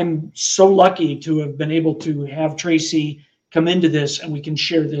so lucky to have been able to have Tracy come into this and we can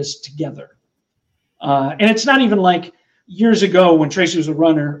share this together. And it's not even like years ago when Tracy was a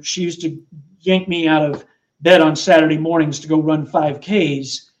runner, she used to yank me out of bed on Saturday mornings to go run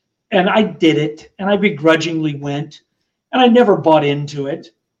 5Ks. And I did it, and I begrudgingly went, and I never bought into it.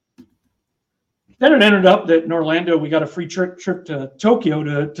 Then it ended up that in Orlando, we got a free trip to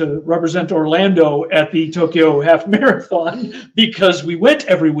Tokyo to represent Orlando at the Tokyo Half Marathon because we went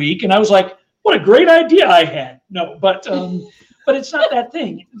every week. And I was like, what a great idea I had. No, but it's not that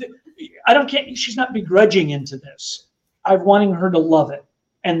thing. I don't care. She's not begrudging into this. I'm wanting her to love it,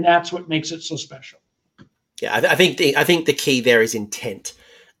 and that's what makes it so special. Yeah, I think the key there is intent.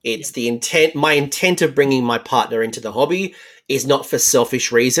 It's the intent. My intent of bringing my partner into the hobby is not for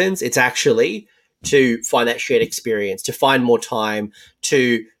selfish reasons. It's actually to find that shared experience, to find more time,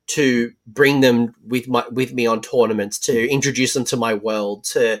 to bring them with me on tournaments, to introduce them to my world,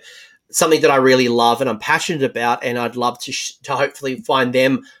 to something that I really love and I'm passionate about, and I'd love to hopefully find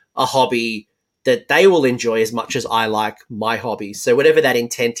them a hobby that they will enjoy as much as I like my hobby. So whatever that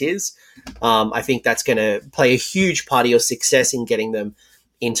intent is, I think that's going to play a huge part of your success in getting them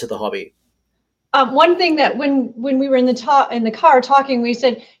into the hobby. One thing that when we were in the car talking, we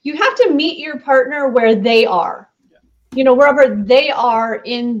said you have to meet your partner where they are. Wherever they are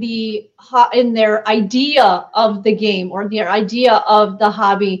in their idea of the game or their idea of the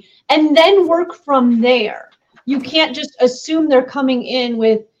hobby, and then work from there. You can't just assume they're coming in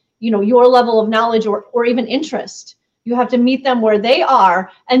with, your level of knowledge or even interest. You have to meet them where they are,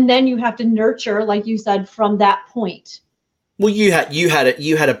 and then you have to nurture, like you said, from that point. Well, you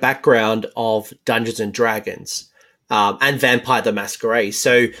had a background of Dungeons and Dragons and Vampire the Masquerade,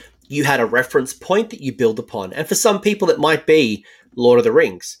 so you had a reference point that you build upon. And for some people, it might be Lord of the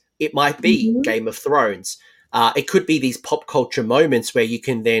Rings. It might be Game of Thrones. It could be these pop culture moments where you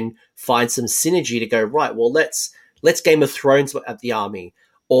can then find some synergy to go, right, well, let's Game of Thrones at the army.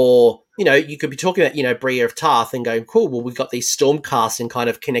 Or, you could be talking about, Brienne of Tarth and going, cool, well, we've got these Stormcasts and kind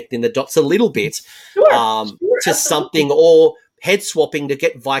of connecting the dots a little bit to absolutely. something, or head swapping to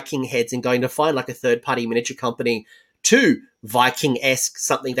get Viking heads and going to find like a third-party miniature company to Viking-esque,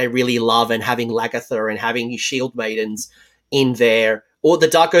 something they really love, and having Lagertha and having Shield Maidens in there, or the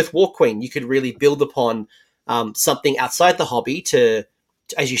Dark Oath War Queen. You could really build upon something outside the hobby to,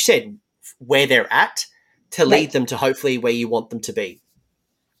 as you said, where they're at, to lead Right. them to hopefully where you want them to be.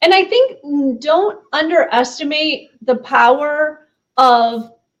 And I think don't underestimate the power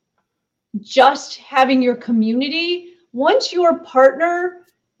of just having your community. Once your partner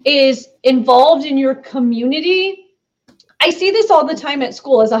is involved in your community, I see this all the time at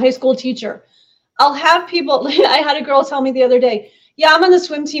school as a high school teacher. I'll have people, I had a girl tell me the other day, yeah, I'm on the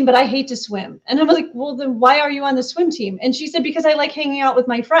swim team, but I hate to swim. And I'm like, well, then why are you on the swim team? And she said, because I like hanging out with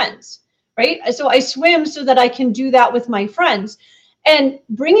my friends, right? So I swim so that I can do that with my friends. And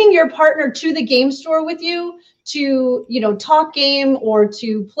bringing your partner to the game store with you to, talk game or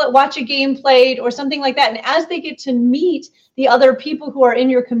to watch a game played or something like that. And as they get to meet the other people who are in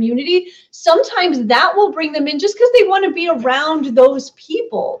your community, sometimes that will bring them in just because they want to be around those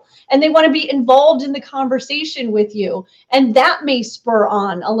people and they want to be involved in the conversation with you. And that may spur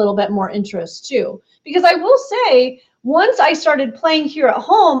on a little bit more interest too. Because I will say, once I started playing here at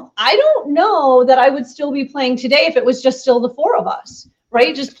home, I don't know that I would still be playing today if it was just still the four of us,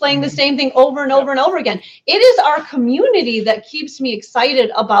 right? Just playing the same thing over and over and over again. It is our community that keeps me excited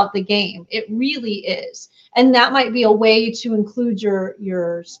about the game. It really is. And that might be a way to include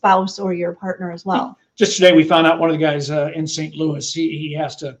your spouse or your partner as well. Just today, we found out one of the guys in St. Louis,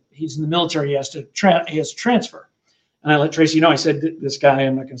 he's in the military, he has to transfer. And I let Tracy know, I said, this guy,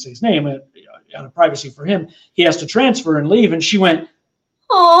 I'm not going to say his name, out of privacy for him, he has to transfer and leave. And she went,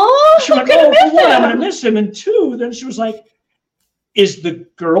 oh, for one, I'm going to miss him. And two, then she was like, is the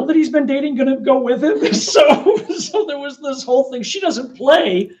girl that he's been dating going to go with him? So there was this whole thing. She doesn't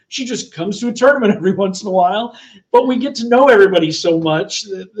play. She just comes to a tournament every once in a while. But we get to know everybody so much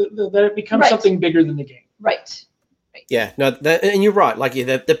that it becomes something bigger than the game. Right. Yeah, no, and you're right. Like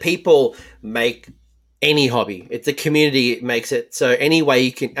the people make any hobby. It's the community makes it. So any way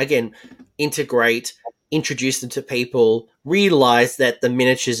you can, again, integrate, introduce them to people, realize that the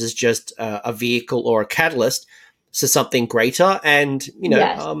miniatures is just a vehicle or a catalyst to something greater. And,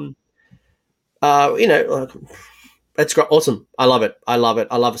 that's great. Awesome. I love it. I love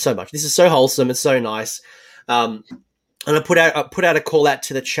it so much. This is so wholesome. It's so nice. And I put out a call out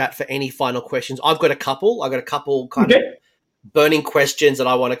to the chat for any final questions. I've got a couple kind of burning questions that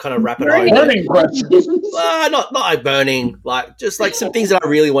I want to kind of wrap it over. Burning questions. Not like burning, like just like some things that I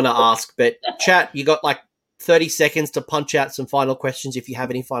really want to ask. But chat, you got like 30 seconds to punch out some final questions if you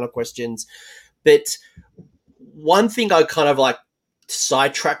have any final questions. But one thing I kind of like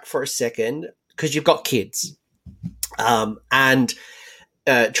sidetrack for a second, because you've got kids. And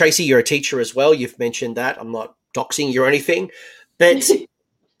Tracy, you're a teacher as well. You've mentioned that. I'm not doxing you or anything. But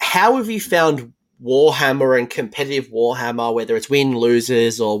how have you found Warhammer and competitive Warhammer, whether it's win,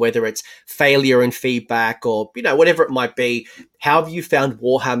 losers, or whether it's failure and feedback, or whatever it might be? How have you found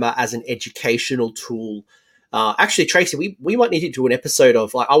Warhammer as an educational tool? Actually, Tracy, we might need to do an episode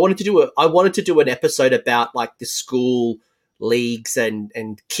of like I wanted to do an episode about like the school leagues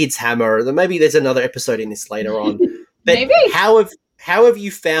and kids Hammer. Maybe there's another episode in this later on. But maybe. How have you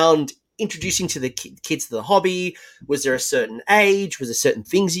found introducing to the kids to the hobby? Was there a certain age? Was there certain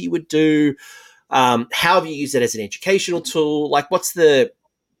things that you would do? How have you used it as an educational tool? Like,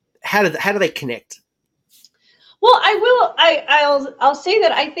 how do they connect? Well, I'll say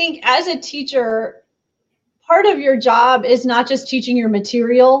that I think as a teacher, part of your job is not just teaching your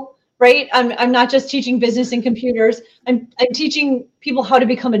material, right? I'm not just teaching business and computers. I'm teaching people how to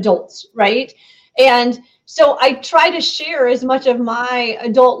become adults, right? And so I try to share as much of my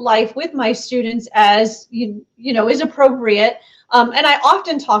adult life with my students as is appropriate. And I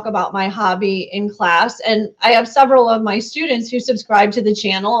often talk about my hobby in class, and I have several of my students who subscribe to the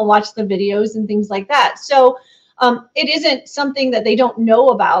channel and watch the videos and things like that. So it isn't something that they don't know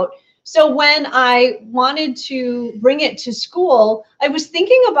about. So when I wanted to bring it to school, I was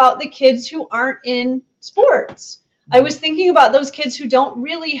thinking about the kids who aren't in sports. I was thinking about those kids who don't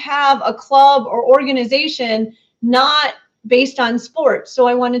really have a club or organization not based on sports. So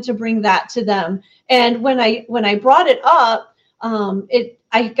I wanted to bring that to them. And when I brought it up,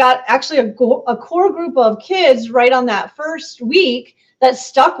 I got actually a core group of kids right on that first week that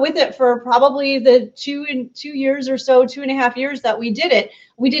stuck with it for probably the 2 years or so, 2.5 years that we did it.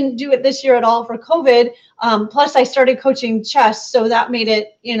 We didn't do it this year at all for COVID. Plus I started coaching chess. So that made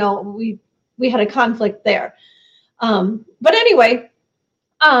it, we had a conflict there. But anyway,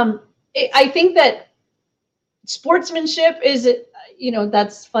 I think that sportsmanship is,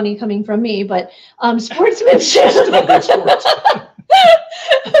 that's funny coming from me, but sportsmanship,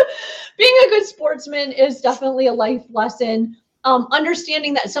 being a good sportsman is definitely a life lesson.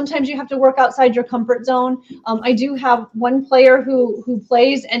 Understanding that sometimes you have to work outside your comfort zone. I do have one player who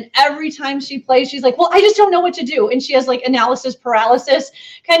plays, and every time she plays, she's like, well, I just don't know what to do. And she has like analysis paralysis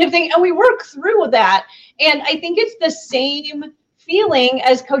kind of thing. And we work through that. And I think it's the same feeling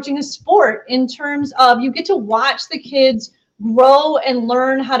as coaching a sport in terms of you get to watch the kids grow and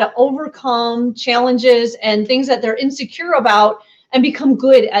learn how to overcome challenges and things that they're insecure about and become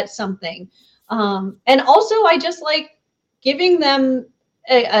good at something. And also, I just like giving them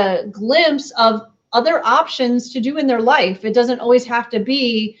a glimpse of other options to do in their life. It doesn't always have to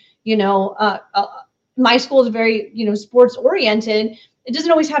be, my school is very, sports oriented. It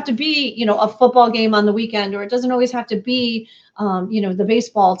doesn't always have to be, a football game on the weekend, or it doesn't always have to be, the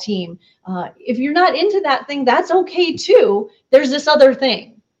baseball team. If you're not into that thing, that's okay too. There's this other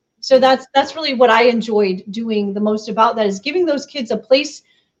thing. So that's really what I enjoyed doing the most about that, is giving those kids a place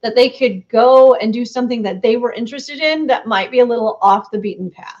that they could go and do something that they were interested in that might be a little off the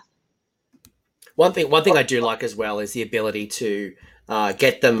beaten path. One thing I do like as well is the ability to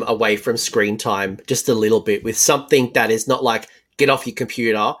get them away from screen time just a little bit with something that is not like get off your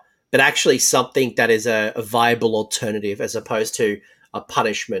computer, but actually something that is a viable alternative as opposed to a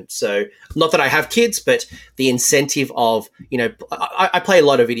punishment. So not that I have kids, but the incentive of, I play a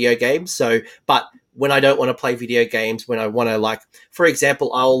lot of video games. So, but when I don't want to play video games, when I want to, like, for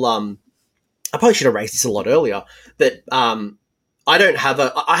example, I probably should have raised this a lot earlier, but I don't have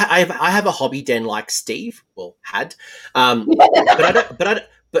I have a hobby den like Steve, well, had, but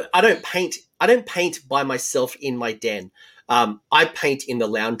I don't paint. I don't paint by myself in my den. I paint in the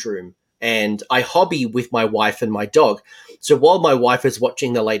lounge room, and I hobby with my wife and my dog. So while my wife is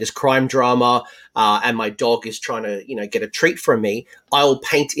watching the latest crime drama, and my dog is trying to, get a treat from me, I'll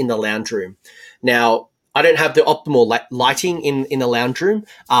paint in the lounge room. Now, I don't have the optimal lighting in the lounge room.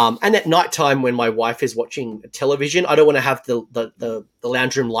 And at nighttime when my wife is watching television, I don't want to have the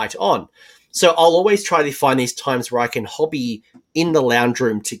lounge room light on. So I'll always try to find these times where I can hobby in the lounge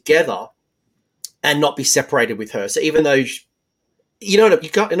room together and not be separated with her. So even though, you know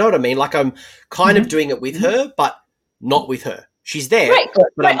what I mean? Like I'm kind of doing it with her, but not with her. She's there.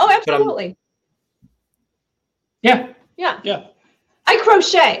 Right. Oh, absolutely. Yeah. I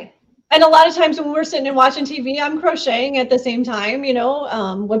crochet. And a lot of times when we're sitting and watching TV, I'm crocheting at the same time,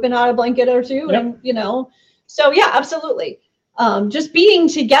 whipping out a blanket or two. Yep. And, so yeah, absolutely. Just being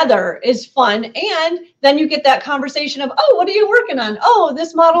together is fun. And then you get that conversation of, oh, what are you working on? Oh,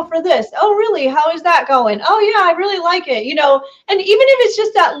 this model for this. Oh, really? How is that going? Oh, yeah, I really like it. And even if it's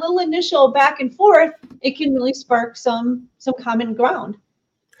just that little initial back and forth, it can really spark some common ground.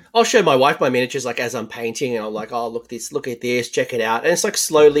 I'll show my wife my miniatures, like as I'm painting, and I'm like, "Oh, look at this, check it out." And it's like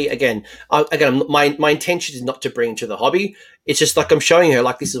slowly, again, my intention is not to bring to the hobby. It's just like I'm showing her,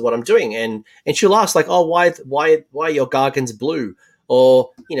 like, this is what I'm doing, and she'll ask, like, "Oh, why are your gargans blue?"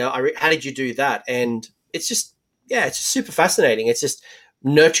 Or, how did you do that? And it's just super fascinating. It's just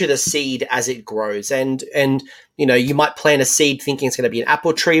nurture the seed as it grows, and you might plant a seed thinking it's going to be an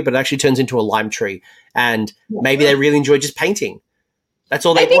apple tree, but it actually turns into a lime tree, and maybe they really enjoy just painting. That's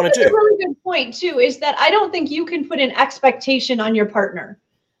all they want to do. I think that's a really good point, too, is that I don't think you can put an expectation on your partner.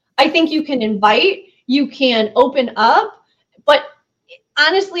 I think you can invite, you can open up, but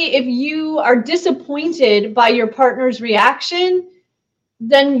honestly, if you are disappointed by your partner's reaction,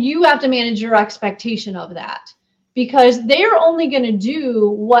 then you have to manage your expectation of that, because they're only going to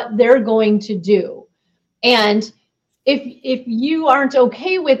do what they're going to do. And if you aren't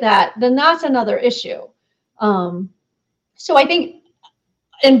okay with that, then that's another issue. So I think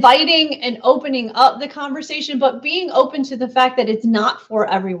inviting and opening up the conversation, but being open to the fact that it's not for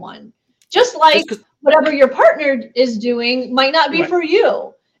everyone. Just like whatever your partner is doing might not be for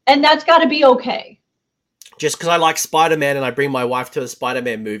you. And that's got to be okay. Just because I like Spider-Man and I bring my wife to a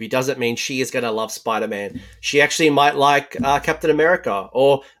Spider-Man movie doesn't mean she is going to love Spider-Man. She actually might like Captain America,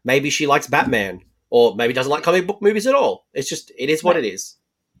 or maybe she likes Batman, or maybe doesn't like comic book movies at all. It's just, it is what it is.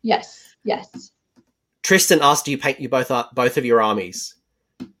 Yes. Tristan asked, do you paint both of your armies?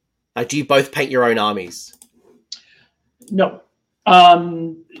 Do you both paint your own armies? No.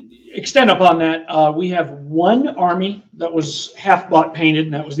 Extend upon that, we have one army that was half bought painted,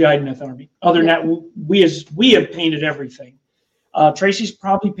 and that was the Ideneth army. Other than that, we have painted everything. Tracy's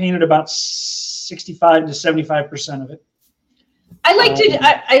probably painted about 65 to 75% of it.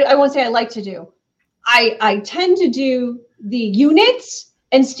 I won't say I like to do. I tend to do the units,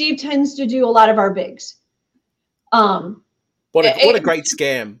 and Steve tends to do a lot of our bigs. What a great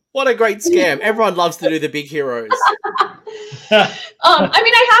scam. What a great scam. Everyone loves to do the big heroes. I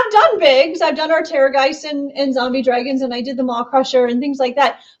have done bigs. I've done our Terrorgeist and Zombie Dragons, and I did the Maw Crusher and things like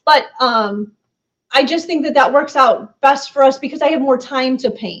that. But I just think that works out best for us because I have more time to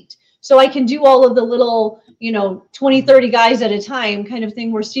paint. So I can do all of the little, 20, 30 guys at a time kind of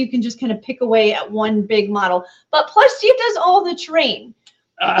thing, where Steve can just kind of pick away at one big model. But plus Steve does all the terrain.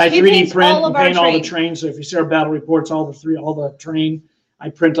 I He 3D paints print all and of our paint all the terrain. terrain. So if you see our battle reports, all the terrain, I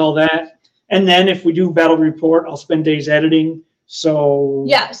print all that. And then if we do battle report, I'll spend days editing. So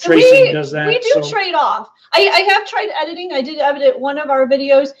Yeah, so Tracy does that. we do trade off. I have tried editing. I did edit one of our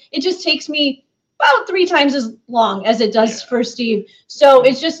videos. It just takes me about 3 times as long as it does for Steve. So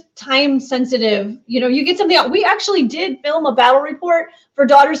it's just time sensitive. You know, you get something out. We actually did film a battle report for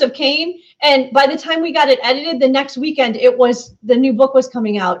Daughters of Cain, and by the time we got it edited, the next weekend the new book was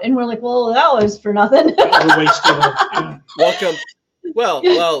coming out, and we're like, well, that was for nothing. We're wasted. Yeah. Welcome. Well.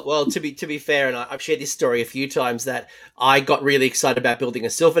 To be fair, and I've shared this story a few times, that I got really excited about building a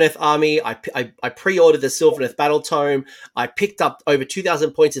Sylvaneth army. I pre-ordered the Sylvaneth Battle Tome. I picked up over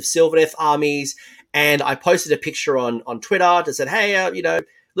 2,000 points of Sylvaneth armies, and I posted a picture on Twitter that said, "Hey,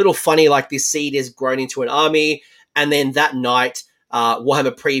 little funny, like this seed has grown into an army." And then that night,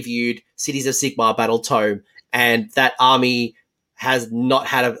 Warhammer previewed Cities of Sigmar Battle Tome, and that army has not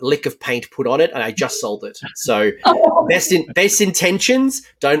had a lick of paint put on it, and I just sold it. So best intentions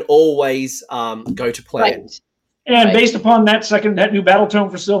don't always go to plan. Right. And based upon that new battle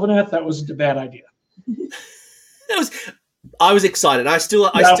tome for Sylvaneth, that wasn't a bad idea. I was excited. I still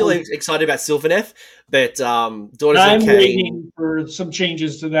am excited about Sylvaneth, but Daughters I'm of Cain. waiting for some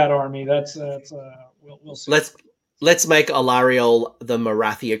changes to that army. We'll see. Let's make Alariel the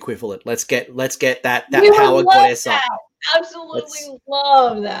Marathi equivalent. Let's get that We power would love goddess up. that. Absolutely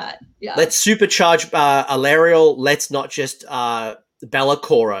love that. Yeah. Let's supercharge Alariel. Let's not just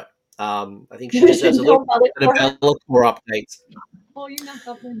Bellacora. I think she deserves a little bit of Bellacora updates. Oh, you knocked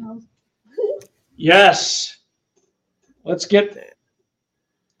up my house. Yes. Let's get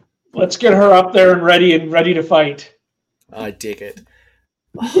her up there and ready to fight. I dig it.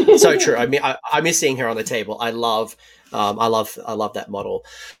 So true. I mean, I miss seeing her on the table. I love that model.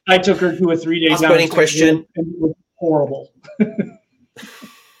 I took her to a 3-day burning question. And it was horrible.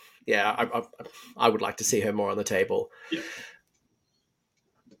 Yeah, I would like to see her more on the table. Yeah.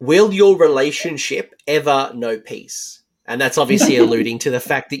 Will your relationship ever know peace? And that's obviously alluding to the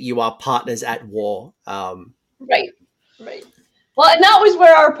fact that you are partners at war. Right. Well, and that was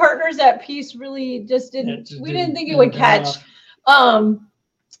where our partners at peace really just didn't think it would catch.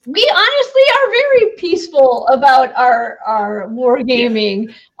 We honestly are very peaceful about our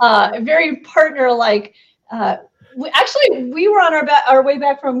wargaming, very partner-like. We were on our way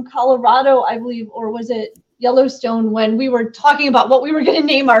back from Colorado, I believe, or was it Yellowstone, when we were talking about what we were going to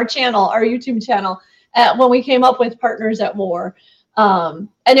name our channel, our YouTube channel, when we came up with Partners at War. And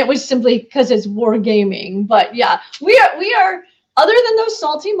it was simply because it's wargaming. But yeah, we are, other than those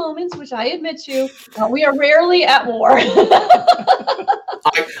salty moments, which I admit to, we are rarely at war.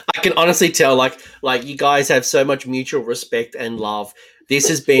 I can honestly tell, like you guys have so much mutual respect and love. This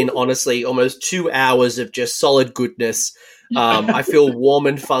has been honestly almost 2 hours of just solid goodness. I feel warm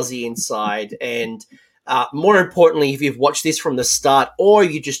and fuzzy inside. And more importantly, if you've watched this from the start or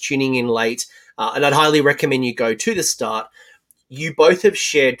you're just tuning in late, and I'd highly recommend you go to the start, you both have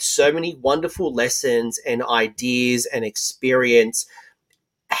shared so many wonderful lessons and ideas and experience,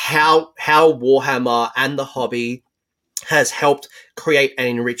 how Warhammer and the hobby has helped create and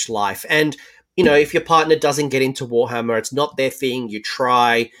enrich life. And, you know, if your partner doesn't get into Warhammer, it's not their thing, you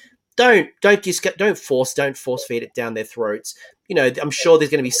try, don't force feed it down their throats. You know, I'm sure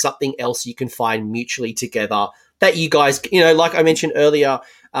there's going to be something else you can find mutually together that you guys, you know, like I mentioned earlier,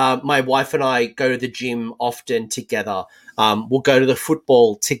 my wife and I go to the gym often together. We'll go to the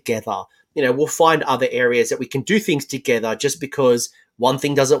football together. You know, we'll find other areas that we can do things together. Just because one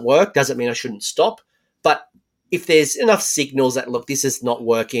thing doesn't work doesn't mean I shouldn't stop. But if there's enough signals that, look, this is not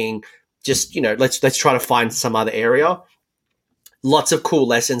working, just, you know, let's try to find some other area. Lots of cool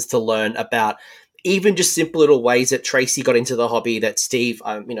lessons to learn about, even just simple little ways that Tracy got into the hobby, that Steve,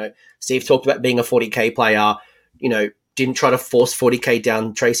 Steve talked about being a 40K player, you know, didn't try to force 40K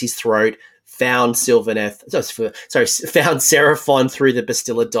down Tracy's throat, found Sylvaneth, found Seraphon through the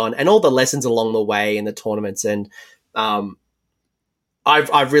Bastiladon, and all the lessons along the way in the tournaments. And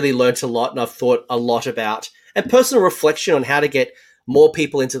I've really learned a lot, and I've thought a lot about, and personal reflection on how to get more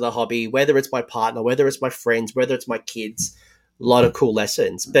people into the hobby, whether it's my partner, whether it's my friends, whether it's my kids. A lot of cool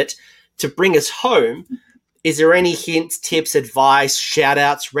lessons. But to bring us home, is there any hints, tips, advice, shout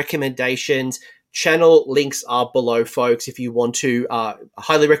outs, recommendations? Channel links are below, folks. If you want to, I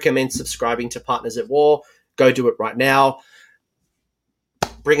highly recommend subscribing to Partners at War. Go do it right now.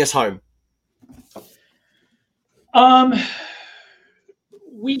 Bring us home.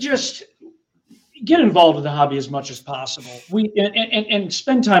 We just get involved in the hobby as much as possible. And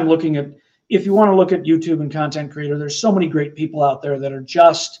spend time looking at, if you want to look at YouTube and content creator, there's so many great people out there that are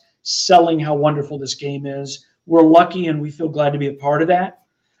just selling how wonderful this game is. We're lucky and we feel glad to be a part of that.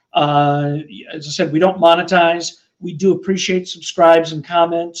 As I said, we don't monetize. We do appreciate subscribes and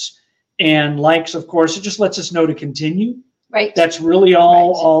comments and likes, of course. It just lets us know to continue. Right. That's really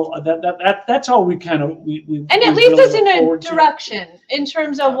all. That's all we kind of we. And it leads us in a direction in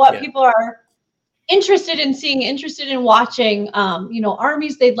terms of what people are interested in seeing, interested in watching.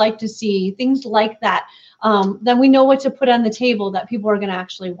 Armies they'd like to see, things like that. Then we know what to put on the table that people are going to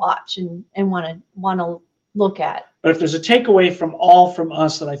actually watch and want to look at. But if there's a takeaway from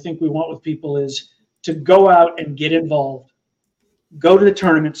us that I think we want with people is to go out and get involved. Go to the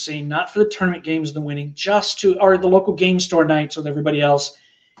tournament scene, not for the tournament games and the winning, or the local game store nights with everybody else.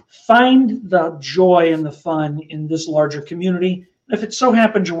 Find the joy and the fun in this larger community. If it so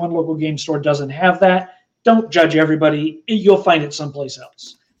happens your one local game store doesn't have that, don't judge everybody. You'll find it someplace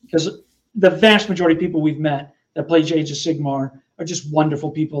else. Because the vast majority of people we've met that play Age of Sigmar are just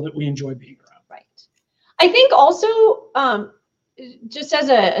wonderful people that we enjoy being around. Right. I think also, just as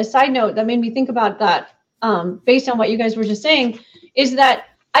a side note that made me think about that, based on what you guys were just saying, is that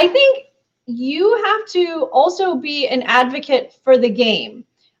I think you have to also be an advocate for the game.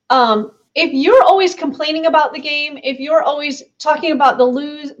 If you're always complaining about the game, if you're always talking about the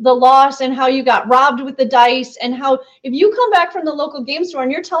loss and how you got robbed with the dice, and how if you come back from the local game store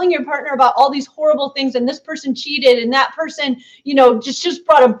and you're telling your partner about all these horrible things and this person cheated and that person, just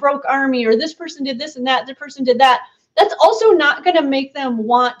brought a broke army, or this person did this and that person did that, that's also not going to make them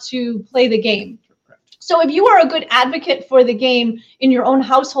want to play the game. So if you are a good advocate for the game in your own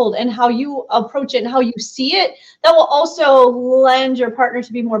household and how you approach it and how you see it, that will also lend your partner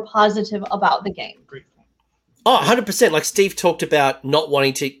to be more positive about the game. Great. Oh, 100%. Like Steve talked about not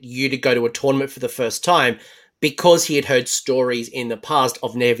wanting you to go to a tournament for the first time because he had heard stories in the past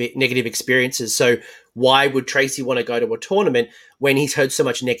of negative experiences. So why would Tracy want to go to a tournament when he's heard so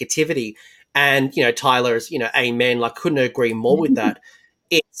much negativity? And, Tyler's, amen, like couldn't agree more with that.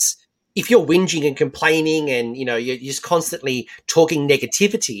 It's, if you're whinging and complaining and, you're just constantly talking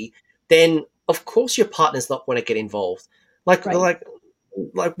negativity, then of course your partner's not going to get involved. Like,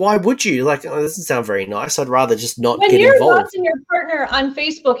 why would you? Like, oh, this doesn't sound very nice. I'd rather just not get involved. When you're watching your partner on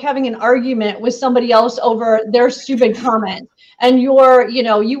Facebook having an argument with somebody else over their stupid comment, and you want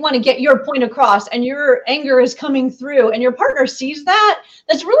to get your point across and your anger is coming through and your partner sees that,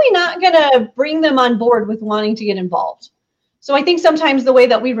 that's really not going to bring them on board with wanting to get involved. So I think sometimes the way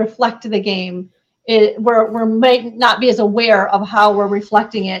that we reflect the game, we might not be as aware of how we're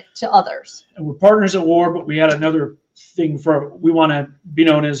reflecting it to others. And we're partners at war, but we had another thing we want to be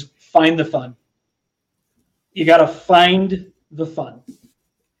known as find the fun. You got to find the fun.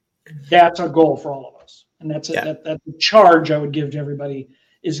 That's our goal for all of us. And that's the charge I would give to everybody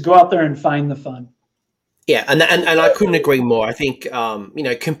is go out there and find the fun. Yeah, and I couldn't agree more. I think,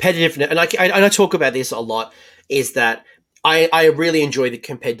 competitiveness, and I talk about this a lot, is that I really enjoy the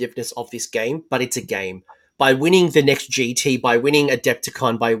competitiveness of this game, but it's a game. By winning the next GT, by winning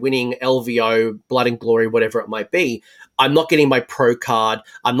Adepticon, by winning LVO, Blood and Glory, whatever it might be, I'm not getting my pro card.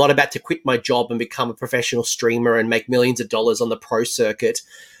 I'm not about to quit my job and become a professional streamer and make millions of dollars on the pro circuit.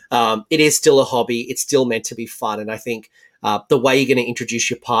 It is still a hobby. It's still meant to be fun. And I think the way you're going to introduce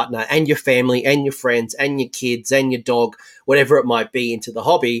your partner and your family and your friends and your kids and your dog, whatever it might be, into the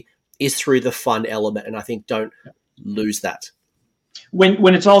hobby is through the fun element. And I think don't lose that.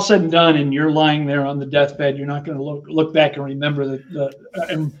 When it's all said and done and you're lying there on the deathbed, you're not going to look back and remember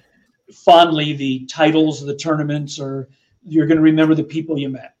and fondly the titles of the tournaments, or you're going to remember the people you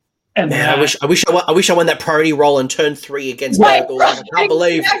met. And man, I wish I won that priority roll and turned 3 against Bagel. I couldn't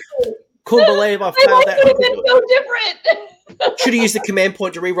believe I failed that. It would so different. Should have used the command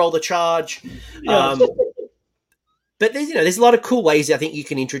point to re-roll the charge. Yeah. But there's a lot of cool ways I think you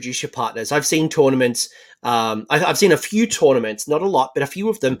can introduce your partners. I've seen tournaments. I've seen a few tournaments, not a lot, but a few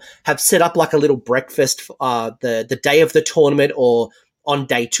of them have set up like a little breakfast the day of the tournament or on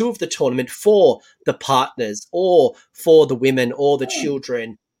day 2 of the tournament for the partners or for the women or the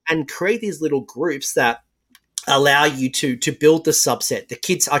children, and create these little groups that allow you to build the subset. The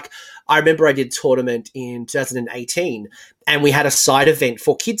kids, I remember I did a tournament in 2018 and we had a side event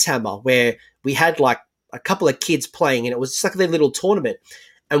for Kids Hammer where we had like a couple of kids playing and it was just like their little tournament.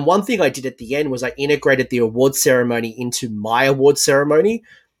 And one thing I did at the end was I integrated the award ceremony into my award ceremony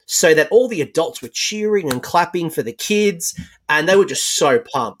so that all the adults were cheering and clapping for the kids and they were just so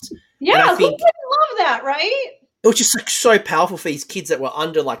pumped. Yeah, who wouldn't love that, right? It was just like so powerful for these kids that were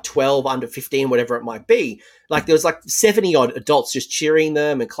under like 12, under 15, whatever it might be. Like there was like 70 odd adults just cheering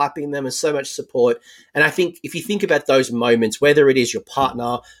them and clapping them and so much support. And I think if you think about those moments, whether it is your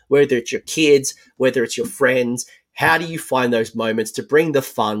partner, whether it's your kids, whether it's your friends, how do you find those moments to bring the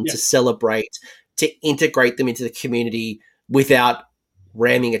fun, to celebrate, to integrate them into the community without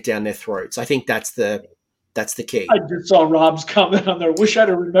ramming it down their throats. I think that's the key. I just saw Rob's comment on there. Wish I'd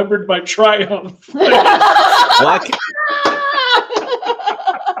have remembered my triumph.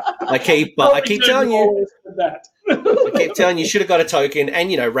 I keep telling you. I keep telling you, should have got a token.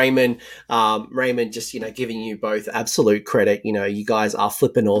 And, Raymond just, giving you both absolute credit. You guys are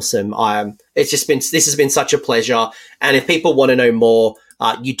flipping awesome. This has been such a pleasure. And if people want to know more,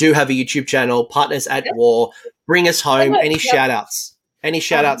 you do have a YouTube channel, Partners at War. Bring us home. Any shout outs? Any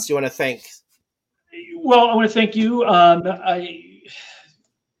shout outs you want to thank? Well, I want to thank you.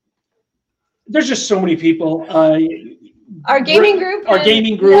 There's just so many people. Our gaming group. The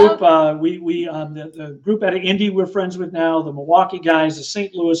group out of Indy we're friends with now, the Milwaukee guys, the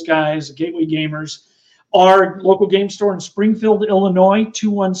St. Louis guys, the Gateway Gamers, our local game store in Springfield, Illinois,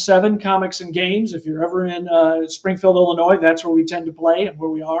 217 Comics and Games. If you're ever in Springfield, Illinois, that's where we tend to play and where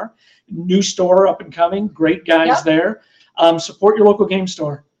we are. New store up and coming, great guys there. Support your local game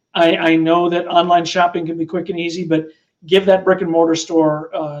store. I know that online shopping can be quick and easy, but give that brick and mortar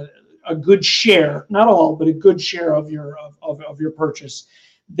store a good share, not all, but a good share of your purchase.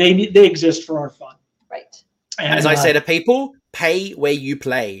 They exist for our fun. Right. And, as I say to people, pay where you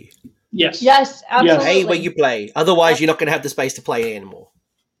play. Yes. Yes, absolutely. Pay where you play. Otherwise, you're not going to have the space to play anymore.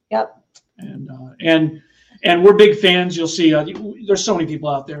 Yep. And we're big fans. You'll see there's so many people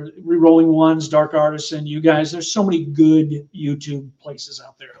out there. Rerolling Ones, Dark Artists, and you guys. There's so many good YouTube places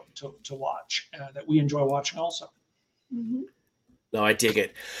out there to watch that we enjoy watching also. Mm-hmm. No, I dig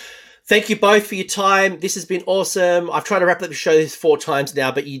it. Thank you both for your time. This has been awesome. I've tried to wrap up the show 4 times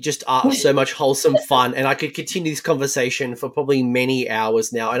now, but you just are so much wholesome fun. And I could continue this conversation for probably many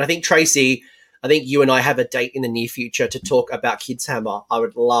hours now. And I think, Tracy, you and I have a date in the near future to talk about Kids Hammer. I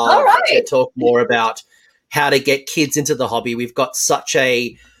would love to talk more about how to get kids into the hobby. We've got such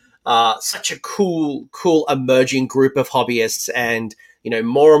a cool emerging group of hobbyists, and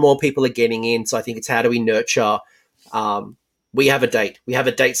more and more people are getting in. So I think it's how do we nurture. We have a date. We have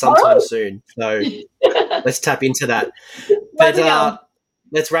a date sometime soon. So let's tap into that. But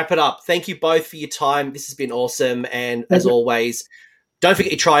let's wrap it up. Thank you both for your time. This has been awesome. And as always, don't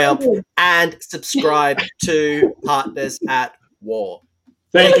forget your triumph and subscribe to Partners at War.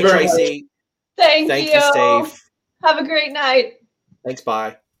 Thank you, Tracy. Thank you, Steve. Have a great night. Thanks,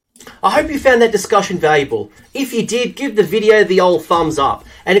 bye. I hope you found that discussion valuable. If you did, give the video the old thumbs up.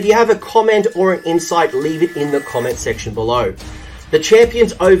 And if you have a comment or an insight, leave it in the comment section below. The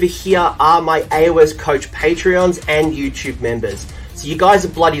champions over here are my AOS Coach Patreons and YouTube members. So you guys are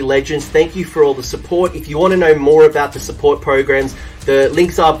bloody legends. Thank you for all the support. If you want to know more about the support programs, the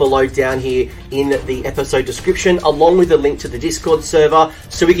links are below down here in the episode description, along with a link to the Discord server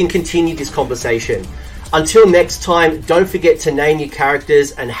so we can continue this conversation. Until next time, don't forget to name your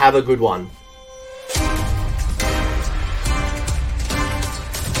characters and have a good one.